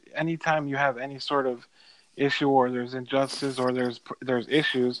anytime you have any sort of issue or there's injustice or there's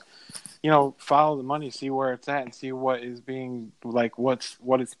issues, follow the money, see where it's at, and see what is being what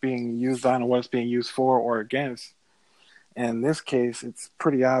it's being used on and what it's being used for or against. And in this case, it's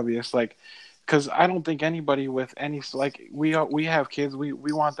pretty obvious, because I don't think anybody with any we have kids, we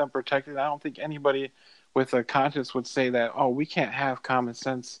want them protected. I don't think anybody with a conscience would say that, oh, we can't have common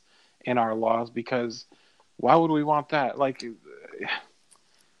sense in our laws, because why would we want that? I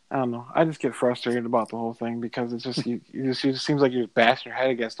don't know. I just get frustrated about the whole thing because it's just it just seems like you're bashing your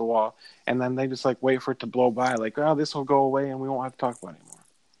head against the wall, and then they just wait for it to blow by. This will go away and we won't have to talk about it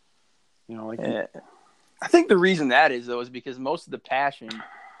anymore. I think the reason that is, though, is because most of the passion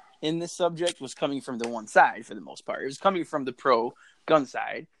in this subject was coming from the one side for the most part. It was coming from the pro-gun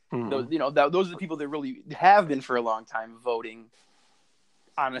side. Mm-hmm. Those are the people that really have been for a long time voting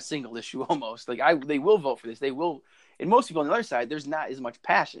on a single issue almost. They will vote for this. They will. And most people on the other side, there's not as much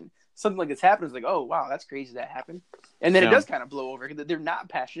passion. Something like this happens, oh, wow, that's crazy that happened. And then it does kind of blow over because they're not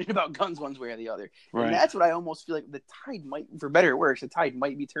passionate about guns one way or the other. Right. And that's what I almost feel like the tide might, for better or worse, the tide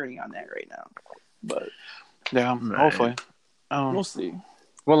might be turning on that right now. But yeah, hopefully. We'll see.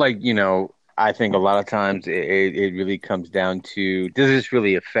 Well, I think a lot of times it really comes down to, does this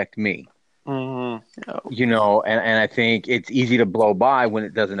really affect me? Mm-hmm. And I think it's easy to blow by when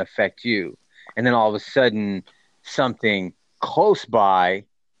it doesn't affect you. And then all of a sudden something close by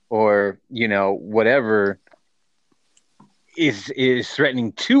or, whatever is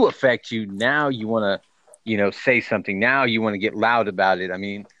threatening to affect you. Now you want to, say something. Now you want to get loud about it. I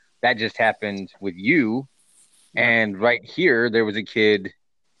mean, that just happened with you. And right here, there was a kid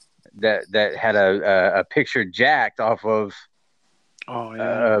that had a picture jacked off of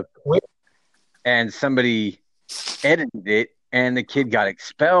Twitter, and somebody edited it, and the kid got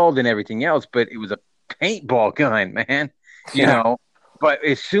expelled and everything else. But it was a paintball gun, man. You know. But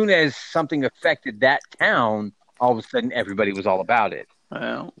as soon as something affected that town, all of a sudden everybody was all about it.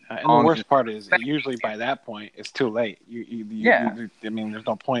 Well, and the worst part is, usually by that point, it's too late. I mean, there's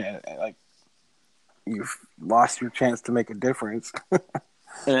no point. You've lost your chance to make a difference. But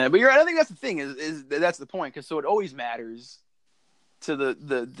you're right. I think that's the thing. Is that's the point? Because it always matters to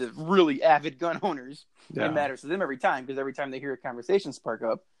the really avid gun owners. Yeah. It matters to them every time, because every time they hear a conversation spark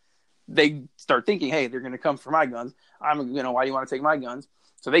up, they start thinking, "Hey, they're going to come for my guns. Why do you want to take my guns?"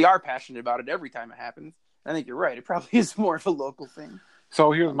 So they are passionate about it every time it happens. I think you're right. It probably is more of a local thing.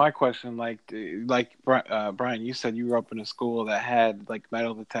 So here's my question: Brian, you said you grew up in a school that had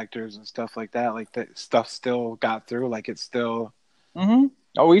metal detectors and stuff like that. That stuff still got through. It's still. Mm-hmm.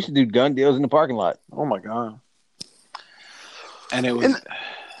 Oh, we used to do gun deals in the parking lot. Oh my god! And it was.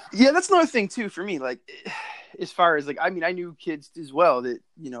 Yeah, that's another thing too for me. As far as I knew kids as well that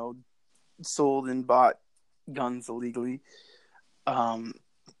sold and bought guns illegally. And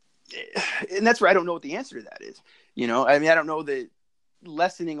that's where I don't know what the answer to that is. I don't know that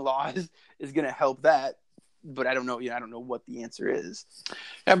lessening laws is going to help that, but I don't know. I don't know what the answer is.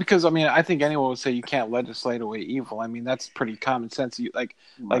 Yeah, because I think anyone would say you can't legislate away evil. That's pretty common sense.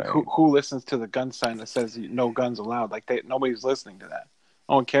 Who listens to the gun sign that says no guns allowed? Nobody's listening to that.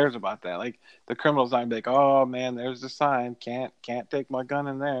 No one cares about that. The criminal's not gonna be like, oh man, there's the sign, can't take my gun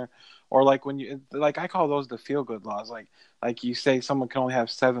in there. Or when you I call those the feel good laws. You say someone can only have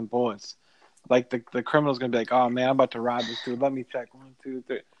 7 bullets. The criminal's gonna be like, oh man, I'm about to rob this dude. Let me check 1, 2,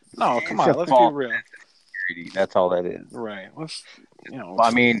 3. No, come on, let's be real. That's all that is. Right. Let's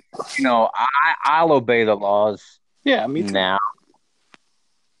I'll obey the laws. Yeah, me too. Now.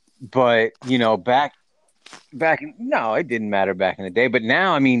 But back no, it didn't matter back in the day. But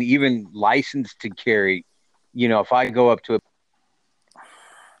now, even licensed to carry, if I go up to a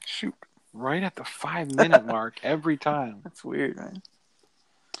shoot right at the 5-minute mark every time. That's weird, man.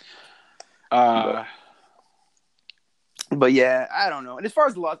 But yeah, I don't know. And as far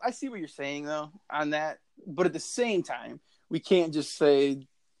as the laws, I see what you're saying though on that. But at the same time, we can't just say,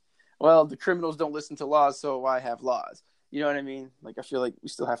 well, the criminals don't listen to laws, so why have laws? You know what I mean? Like, I feel like we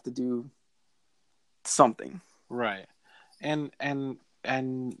still have to do something. Right. And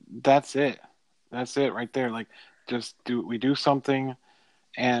that's it. That's it right there. Like, just do something,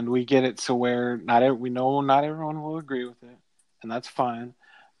 and we get it to where we know not everyone will agree with it, and that's fine.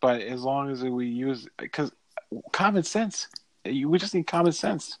 But as long as we use, because common sense, we just need common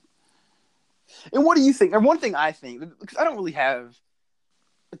sense. And what do you think? Or one thing I think, because I don't really have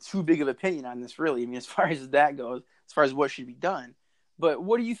too big of an opinion on this, really. I mean, as far as that goes, as far as what should be done. But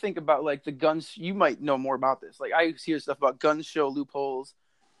what do you think about, like, the guns? You might know more about this. Like, I hear stuff about gun show loopholes,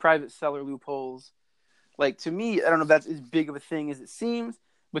 private seller loopholes. Like, to me, I don't know if that's as big of a thing as it seems,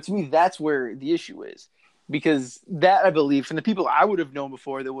 but to me, that's where the issue is. Because that, I believe, from the people I would have known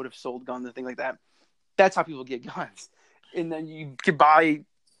before that would have sold guns and things like that, that's how people get guns. And then you can buy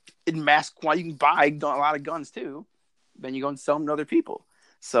in mass quantity, you can buy a lot of guns too. Then you go and sell them to other people.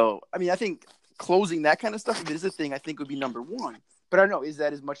 So, I mean, I think closing that kind of stuff, if it is a thing, I think would be number one. But I don't know, is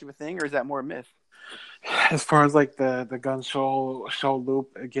that as much of a thing, or is that more a myth? As far as like the gun show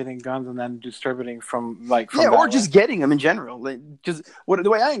loop, getting guns and then distributing from or just getting them in general. Because the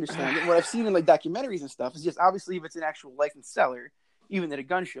way I understand it, what I've seen in like documentaries and stuff is just obviously if it's an actual licensed seller, even at a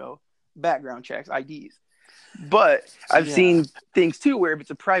gun show, background checks, IDs. But I've seen things too where if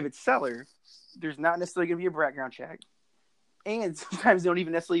it's a private seller, there's not necessarily going to be a background check, and sometimes they don't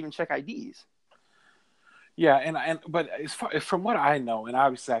even necessarily check IDs. Yeah, but from what I know, and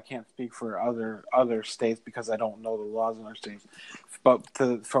obviously I can't speak for other states because I don't know the laws in other states. But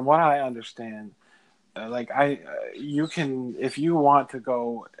from what I understand, you can, if you want to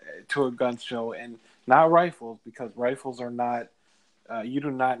go to a gun show, and not rifles, because rifles are not, you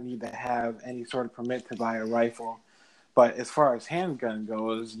do not need to have any sort of permit to buy a rifle. But as far as handgun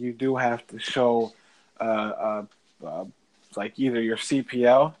goes, you do have to show like either your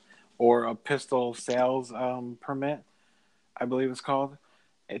CPL or a pistol sales permit, I believe it's called,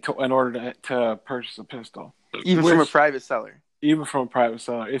 in order to purchase a pistol. Even from a private seller. Even from a private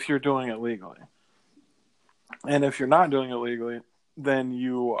seller, if you're doing it legally. And if you're not doing it legally, then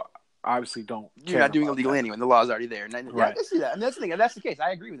you obviously don't care. You're not doing it legally anyway. The law's already there. And right. I can see that. And that's the thing. If that's the case, I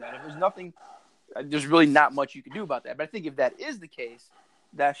agree with that. If there's nothing, there's really not much you can do about that. But I think if that is the case,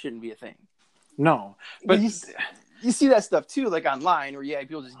 that shouldn't be a thing. No. But you see that stuff too, like online, where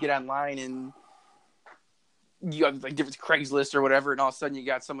people just get online and you have like different Craigslist or whatever, and all of a sudden you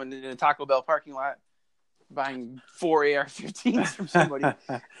got someone in a Taco Bell parking lot buying 4 AR-15s from somebody.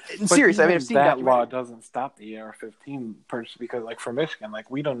 Seriously, I mean, I've seen that law doesn't stop the AR-15 purchase because, like, for Michigan, like,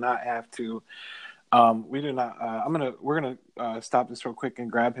 we do not have to. We do not. We're gonna stop this real quick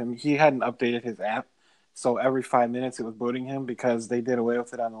and grab him. He hadn't updated his app, so every 5 minutes it was booting him because they did away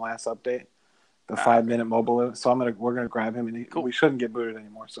with it on the last update. The 5-minute mobile limit. So we're gonna grab him, and we shouldn't get booted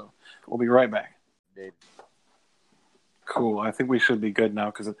anymore. So we'll be right back. Cool. I think we should be good now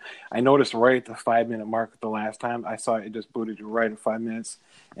because I noticed right at the 5-minute mark the last time I saw it just booted you right in 5 minutes,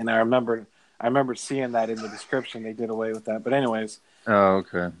 and I remember seeing that in the description. They did away with that. But anyways. Oh,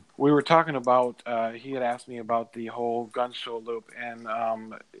 okay. We were talking about. He had asked me about the whole gun show loop, and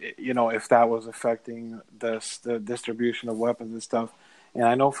if that was affecting the distribution of weapons and stuff. And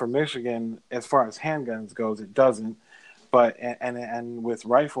I know for Michigan, as far as handguns goes, it doesn't. But and with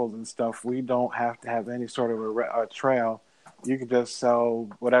rifles and stuff, we don't have to have any sort of a trail. You can just sell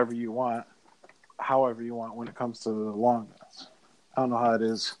whatever you want, however you want when it comes to the long guns. I don't know how it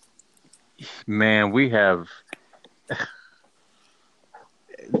is. Man, we have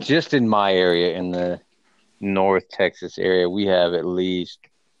just in my area, in the North Texas area, we have at least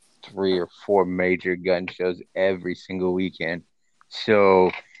 3 or 4 major gun shows every single weekend.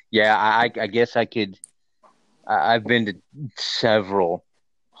 So, yeah, I guess I could. I've been to several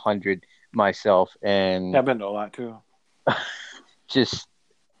hundred myself, and I've been to a lot too. I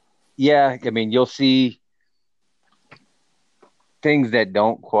mean, you'll see things that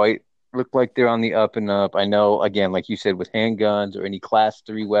don't quite look like they're on the up and up. I know, again, like you said, with handguns or any Class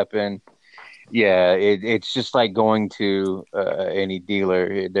 3 weapon, it's just like going to any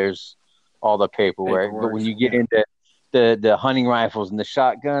dealer. There's all the paperwork. But when you get into the hunting rifles and the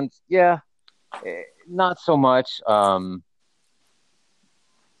shotguns, not so much.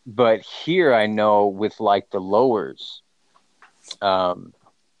 But here I know with like the lowers,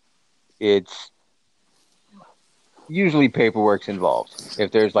 it's usually paperwork's involved.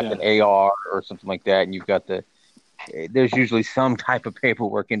 If there's like an AR or something like that, and you've got there's usually some type of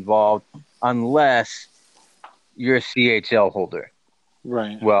paperwork involved, unless you're a CHL holder.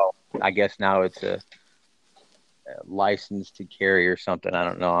 Right. Well, I guess now it's a license to carry or something. I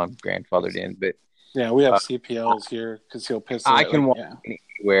don't know. I'm grandfathered in, but Yeah, we have CPLs here, concealed pistol. I can walk yeah.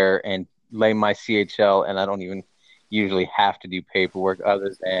 anywhere and lay my CHL, and I don't even usually have to do paperwork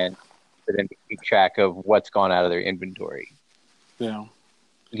other than for them to keep track of what's gone out of their inventory. Yeah.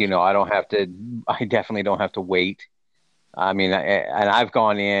 I don't have to. I definitely don't have to wait. I mean, and I've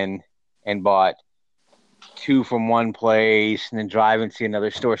gone in and bought 2 from one place, and then drive and see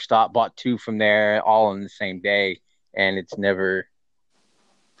another store, stop, bought 2 from there, all in the same day, and it's never.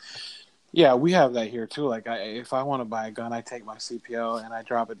 Yeah, we have that here too. Like, if I want to buy a gun, I take my CPL and I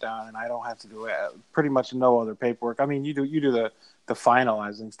drop it down, and I don't have to do pretty much no other paperwork. I mean, you do the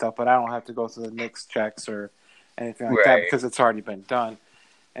finalizing stuff, but I don't have to go through the NICS checks or anything like that because it's already been done.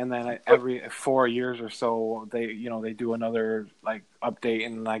 And then every 4 years or so, they do another like update,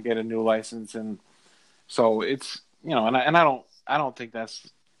 and I get a new license, and so it's and I don't think that's.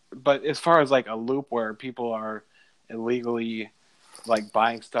 But as far as like a loop where people are illegally like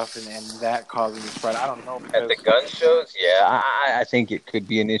buying stuff and that causing the spread, I don't know. At the gun shows, yeah, I think it could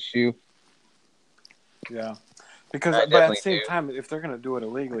be an issue. Yeah, because but at the same time, if they're going to do it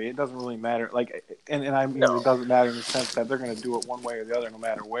illegally, it doesn't really matter. Like, and I mean, it doesn't matter in the sense that they're going to do it one way or the other, no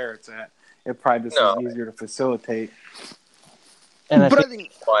matter where it's at. It probably just is easier to facilitate. And I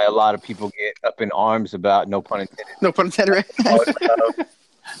think why a lot of people get up in arms about, no pun intended. No pun intended.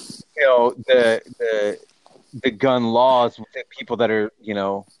 The gun laws with the people that are,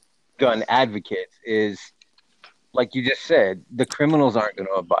 gun advocates is, like you just said, the criminals aren't going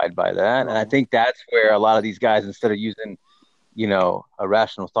to abide by that. And I think that's where a lot of these guys, instead of using, a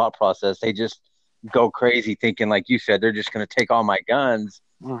rational thought process, they just go crazy thinking, like you said, they're just going to take all my guns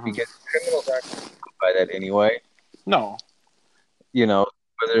because criminals aren't going to abide by that anyway. No.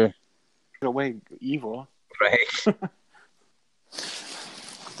 Whether away evil. Right.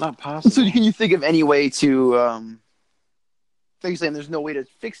 Not possible. So can you think of any way to, like you're saying, there's no way to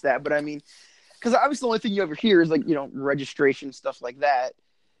fix that, but I mean, because obviously the only thing you ever hear is like, registration, stuff like that.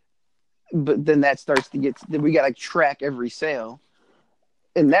 But then that starts to then we got to track every sale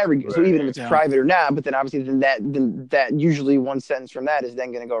in that regard. So even if it's private or not, but then obviously then that usually one sentence from that is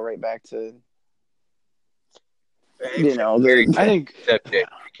then going to go right back to, I think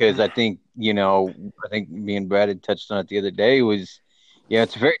because I think me and Brad had touched on it the other day was,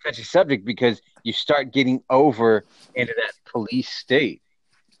 it's a very touchy subject because you start getting over into that police state,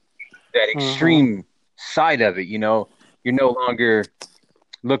 that extreme side of it. You're no longer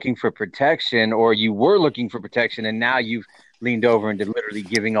looking for protection, or you were looking for protection, and now you've leaned over into literally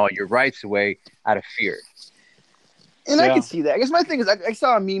giving all your rights away out of fear. And I can see that. I guess my thing is, I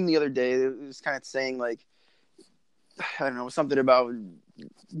saw a meme the other day that was kind of saying, like, I don't know, something about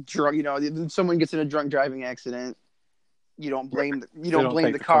drunk. Someone gets in a drunk driving accident. You don't blame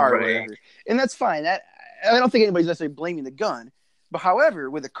the car or whatever, and that's fine. That I don't think anybody's necessarily blaming the gun. But however,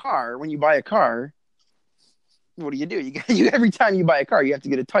 with a car, when you buy a car, what do? You every time you buy a car, you have to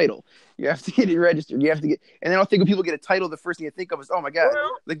get a title. You have to get it registered. You have to get, and I don't think when people get a title, the first thing you think of is, oh my god,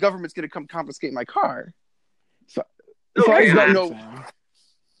 the government's going to come confiscate my car. So I don't know.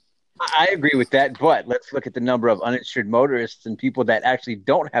 I agree with that, but let's look at the number of uninsured motorists and people that actually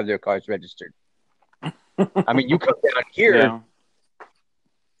don't have their cars registered. I mean, you come down here. Yeah.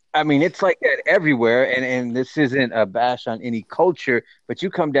 I mean, it's like that everywhere, and this isn't a bash on any culture, but you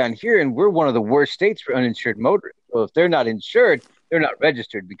come down here, and we're one of the worst states for uninsured motorists. So if they're not insured, they're not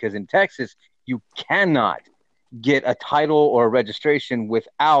registered, because in Texas, you cannot get a title or a registration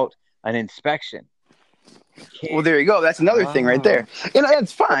without an inspection. Well, there you go. That's another thing right there. And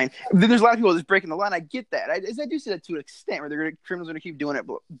that's fine. There's a lot of people just breaking the line. I get that. I do see that to an extent where criminals are going to keep doing it,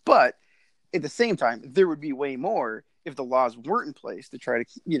 but at the same time, there would be way more if the laws weren't in place to try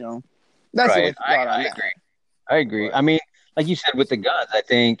to, that's right. I agree. I agree. I mean, like you said with the guns, I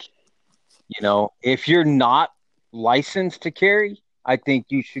think, if you're not licensed to carry, I think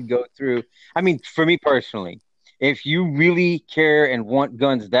you should go through. I mean, for me personally, if you really care and want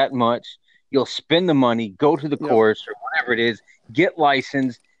guns that much, you'll spend the money, go to the course or whatever it is, get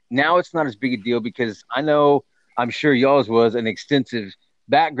licensed. Now it's not as big a deal because I'm sure y'all's was an extensive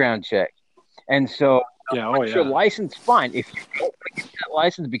background check. And so, your license, fine. If you don't want to get that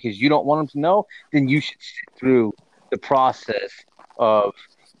license because you don't want them to know, then you should sit through the process of,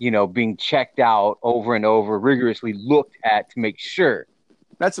 being checked out over and over, rigorously looked at to make sure.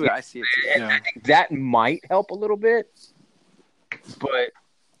 That's the way I see it too. And I think that might help a little bit, but.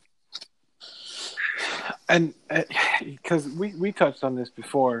 And because we touched on this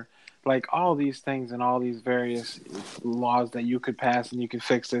before, like all these things and all these various laws that you could pass and you can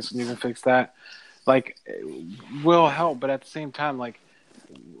fix this and you can fix that, like will help. But at the same time, like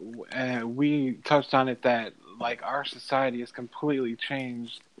we touched on it that like our society has completely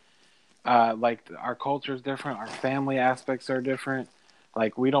changed like our culture is different, our family aspects are different.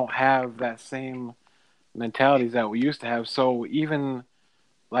 Like we don't have that same mentalities that we used to have. So even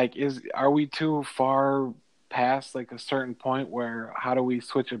like, are we too far past like a certain point where how do we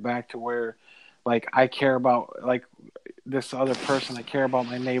switch it back to where like I care about like this other person, I care about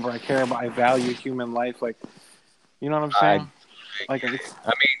my neighbor, I value human life, like you know what I'm saying? Like it's, I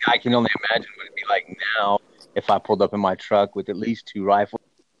mean, I can only imagine what it'd be like now if I pulled up in my truck with at least 2 rifles.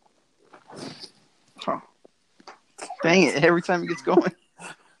 Huh. Dang it! Every time it gets going,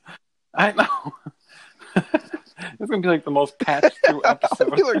 I know. It's gonna be like the most patched through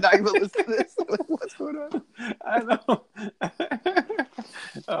episode. People are not even listening to this. Like, what's going on? I know.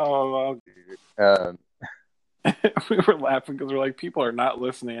 Oh well. We were laughing because we're like, people are not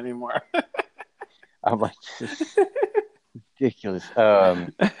listening anymore. I'm like, this is ridiculous.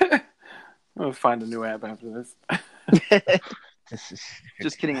 We'll find a new app after this. This is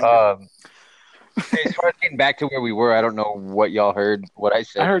just kidding. As far as getting back to where we were, I don't know what y'all heard. What I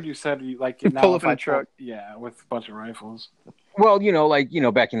said. I heard you said you like now pull up in a truck. Yeah, with a bunch of rifles. Well,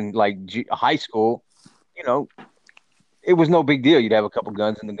 back in like high school, it was no big deal. You'd have a couple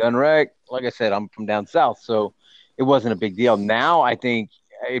guns in the gun rack. Like I said, I'm from down south, so it wasn't a big deal. Now I think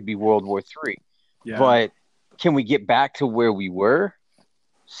it'd be World War III. Yeah. But can we get back to where we were?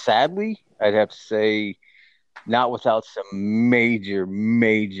 Sadly, I'd have to say not without some major,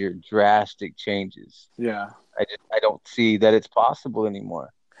 major drastic changes. Yeah. I don't see that it's possible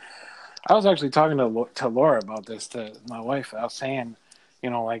anymore. I was actually talking to Laura about this, to my wife. I was saying,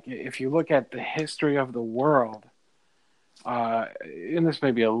 like if you look at the history of the world, and this may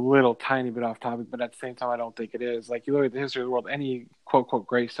be a little tiny bit off topic, but at the same time, I don't think it is. Like you look at the history of the world, any quote unquote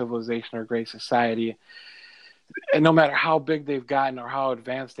great civilization or great society, and no matter how big they've gotten or how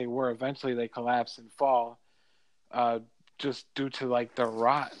advanced they were, eventually they collapse and fall, just due to like the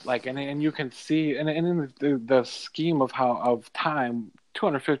rot. Like, and you can see, and in the scheme of time,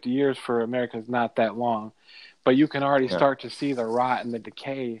 250 years for America is not that long, but you can already start to see the rot and the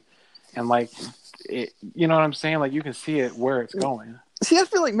decay, and like, you know what I'm saying? Like you can see it where it's going. See, I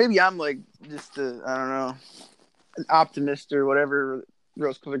feel like maybe I'm like just I don't know, an optimist or whatever,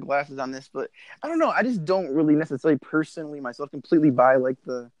 rose-colored glasses on this, but I don't know. I just don't really necessarily personally myself completely buy like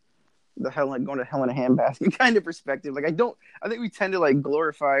the hell, like going to hell in a handbasket kind of perspective. Like I think we tend to like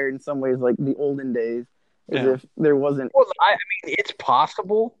glorify in some ways like the olden days as if there wasn't. Well, I mean, it's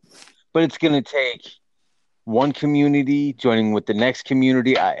possible, but it's going to take one community joining with the next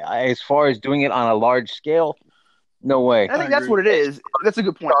community. I as far as doing it on a large scale, no way. I think that's what it is. That's a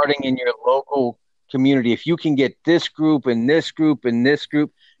good point. Starting in your local community, if you can get this group and this group and this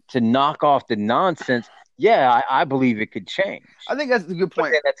group to knock off the nonsense, I believe it could change. I think that's a good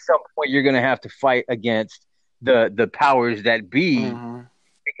point. But then at some point, you're going to have to fight against the powers that be,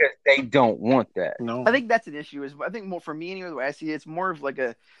 because they don't want that. No, I think that's an issue. I think more for me anyway, the way I see it, it's more of like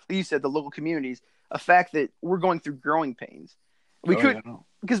like you said, the local communities, a fact that we're going through growing pains.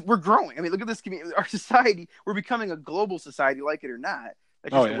 Because we're growing. I mean, look at this community, our society. We're becoming a global society, like it or not.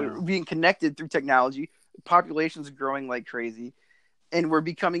 We're being connected through technology. Population's growing like crazy, and we're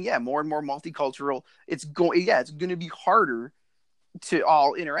becoming more and more multicultural. It's going to be harder to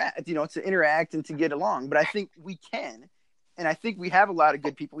all interact, to interact and to get along. But I think we can. And I think we have a lot of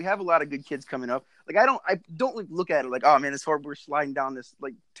good people. We have a lot of good kids coming up. Like I don't look at it like, oh man, it's horrible. We're sliding down this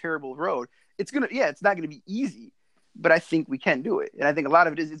like terrible road. It's not gonna be easy, but I think we can do it. And I think a lot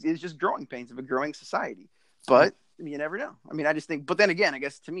of it is just growing pains of a growing society. But you never know. I mean, I just think. But then again, I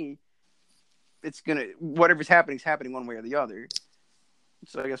guess to me, it's whatever's happening is happening one way or the other.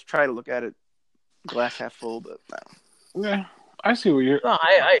 So I guess try to look at it glass half full. But no. Yeah, I see what you're. No,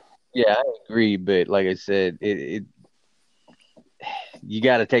 I agree. But like I said, you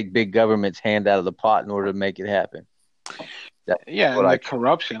got to take big government's hand out of the pot in order to make it happen. And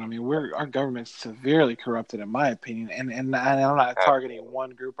corruption. I mean, our government's severely corrupted, in my opinion. And I'm not targeting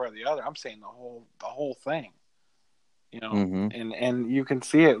one group or the other. I'm saying the whole thing. And you can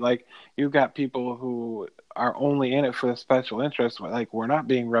see it. Like you've got people who are only in it for the special interest. Like we're not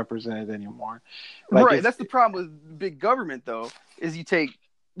being represented anymore. Like, right. That's the problem with big government, though, is you take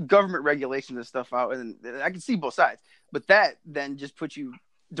government regulations and stuff out, and I can see both sides. But that then just puts you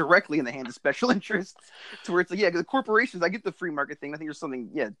directly in the hands of special interests, to where it's like, the corporations. I get the free market thing. I think there's something,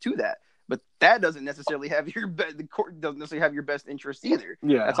 to that. But that doesn't necessarily have the court doesn't necessarily have your best interest either.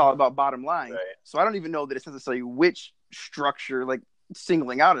 Yeah, that's all about bottom line. Right. So I don't even know that it's necessarily which structure, like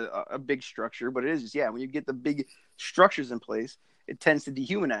singling out a big structure, but it is just when you get the big structures in place, it tends to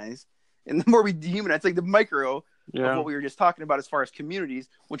dehumanize, and the more we dehumanize, it's like the micro of what we were just talking about as far as communities.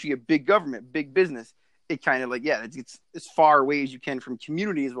 Once you get big government, big business, it kind of like, yeah, it's as far away as you can from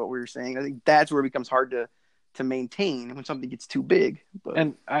community is what we were saying. I think that's where it becomes hard to maintain when something gets too big. But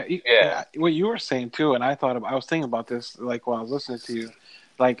And what you were saying too, and I was thinking about this like while I was listening to you,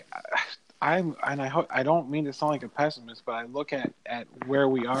 like I don't mean to sound like a pessimist, but I look at where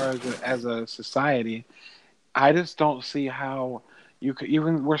we are as a society. I just don't see how you could,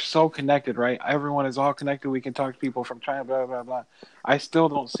 even we're so connected, right? Everyone is all connected. We can talk to people from China, blah blah blah. I still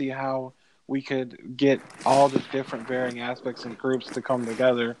don't see how we could get all the different varying aspects and groups to come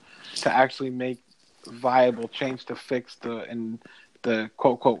together to actually make viable change to fix the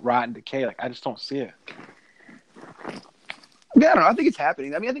quote unquote rotten decay. Like I just don't see it. Yeah, I don't know. I think it's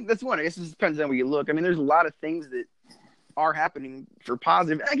happening. I mean, I think that's one. I guess it just depends on where you look. I mean, there's a lot of things that are happening for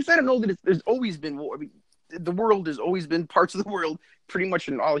positive. I guess I don't know that there's always been war. I mean, the world has always been parts of the world, pretty much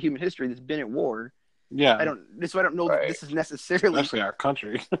in all human history, that's been at war. Yeah, I don't know that this is necessarily, especially our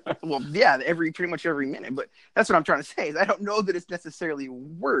country. Well, yeah, pretty much every minute. But that's what I'm trying to say. Is I don't know that it's necessarily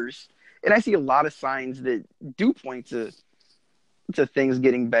worse, and I see a lot of signs that do point to things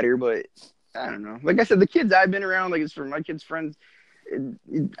getting better. But I don't know. Like I said, the kids I've been around, like it's from my kids' friends.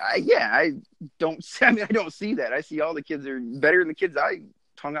 I don't see that. I see all the kids are better than the kids I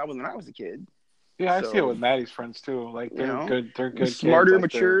hung out with when I was a kid. Yeah, I see it with Maddie's friends too. Like they're good. They're good. Smarter, kids.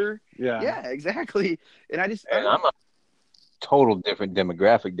 mature. Yeah, exactly. And I'm a total different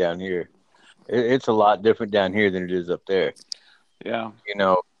demographic down here. It's a lot different down here than it is up there. Yeah,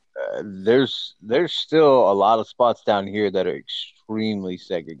 there's still a lot of spots down here that are extremely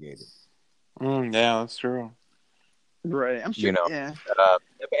segregated. Yeah, that's true. Right, I'm sure. Yeah.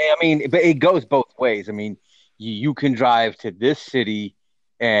 I mean, but it goes both ways. I mean, you can drive to this city,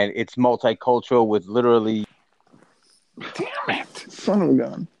 and it's multicultural with literally. Damn it, son of a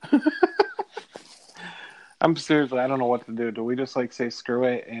gun. I'm seriously, I don't know what to do. Do we just like say screw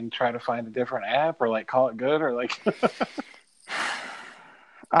it and try to find a different app, or like call it good, or like?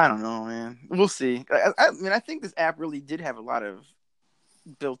 I don't know, man. We'll see. I mean, I think this app really did have a lot of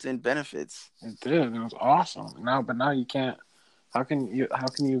built-in benefits. It did. It was awesome. But now you can't. How can you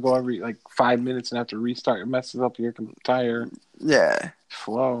go every like 5 minutes and have to restart? It messes up your entire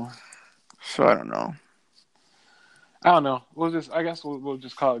flow. So I don't know. I guess we'll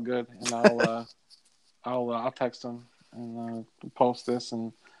just call it good, and I'll text them and post this,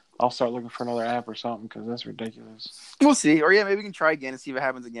 and I'll start looking for another app or something because that's ridiculous. We'll see, or maybe we can try again and see if it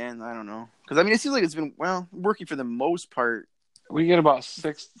happens again. I don't know, because I mean, it seems like it's been working for the most part. We get about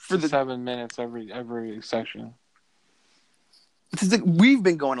 6 to 7 minutes every section. We've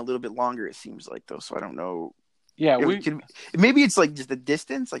been going a little bit longer, it seems like, though. So I don't know. Yeah, maybe it's like just the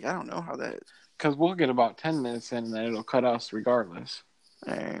distance. Like I don't know how that. Because we'll get about 10 minutes in, and then it'll cut us regardless.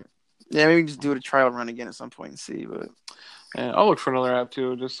 All right. Yeah, maybe we can just do a trial run again at some point and see. But I'll look for another app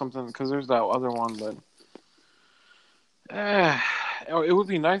too, just something because there's that other one, but it would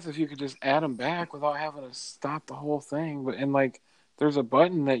be nice if you could just add them back without having to stop the whole thing. But there's a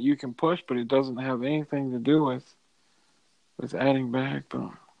button that you can push, but it doesn't have anything to do with adding back.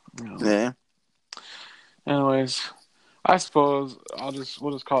 But yeah. Anyways, I suppose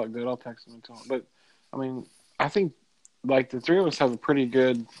we'll just call it good. I'll text them and tell them. But I mean, I think like the three of us have a pretty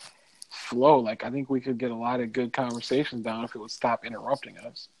good flow. Like I think we could get a lot of good conversations down if it would stop interrupting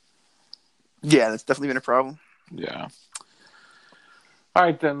us. Yeah, that's definitely been a problem. Yeah. All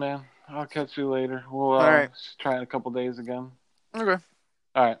right then, man. I'll catch you later. We'll all right. Try in a couple days again. Okay.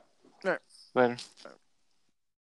 All right. All right. Later. All right.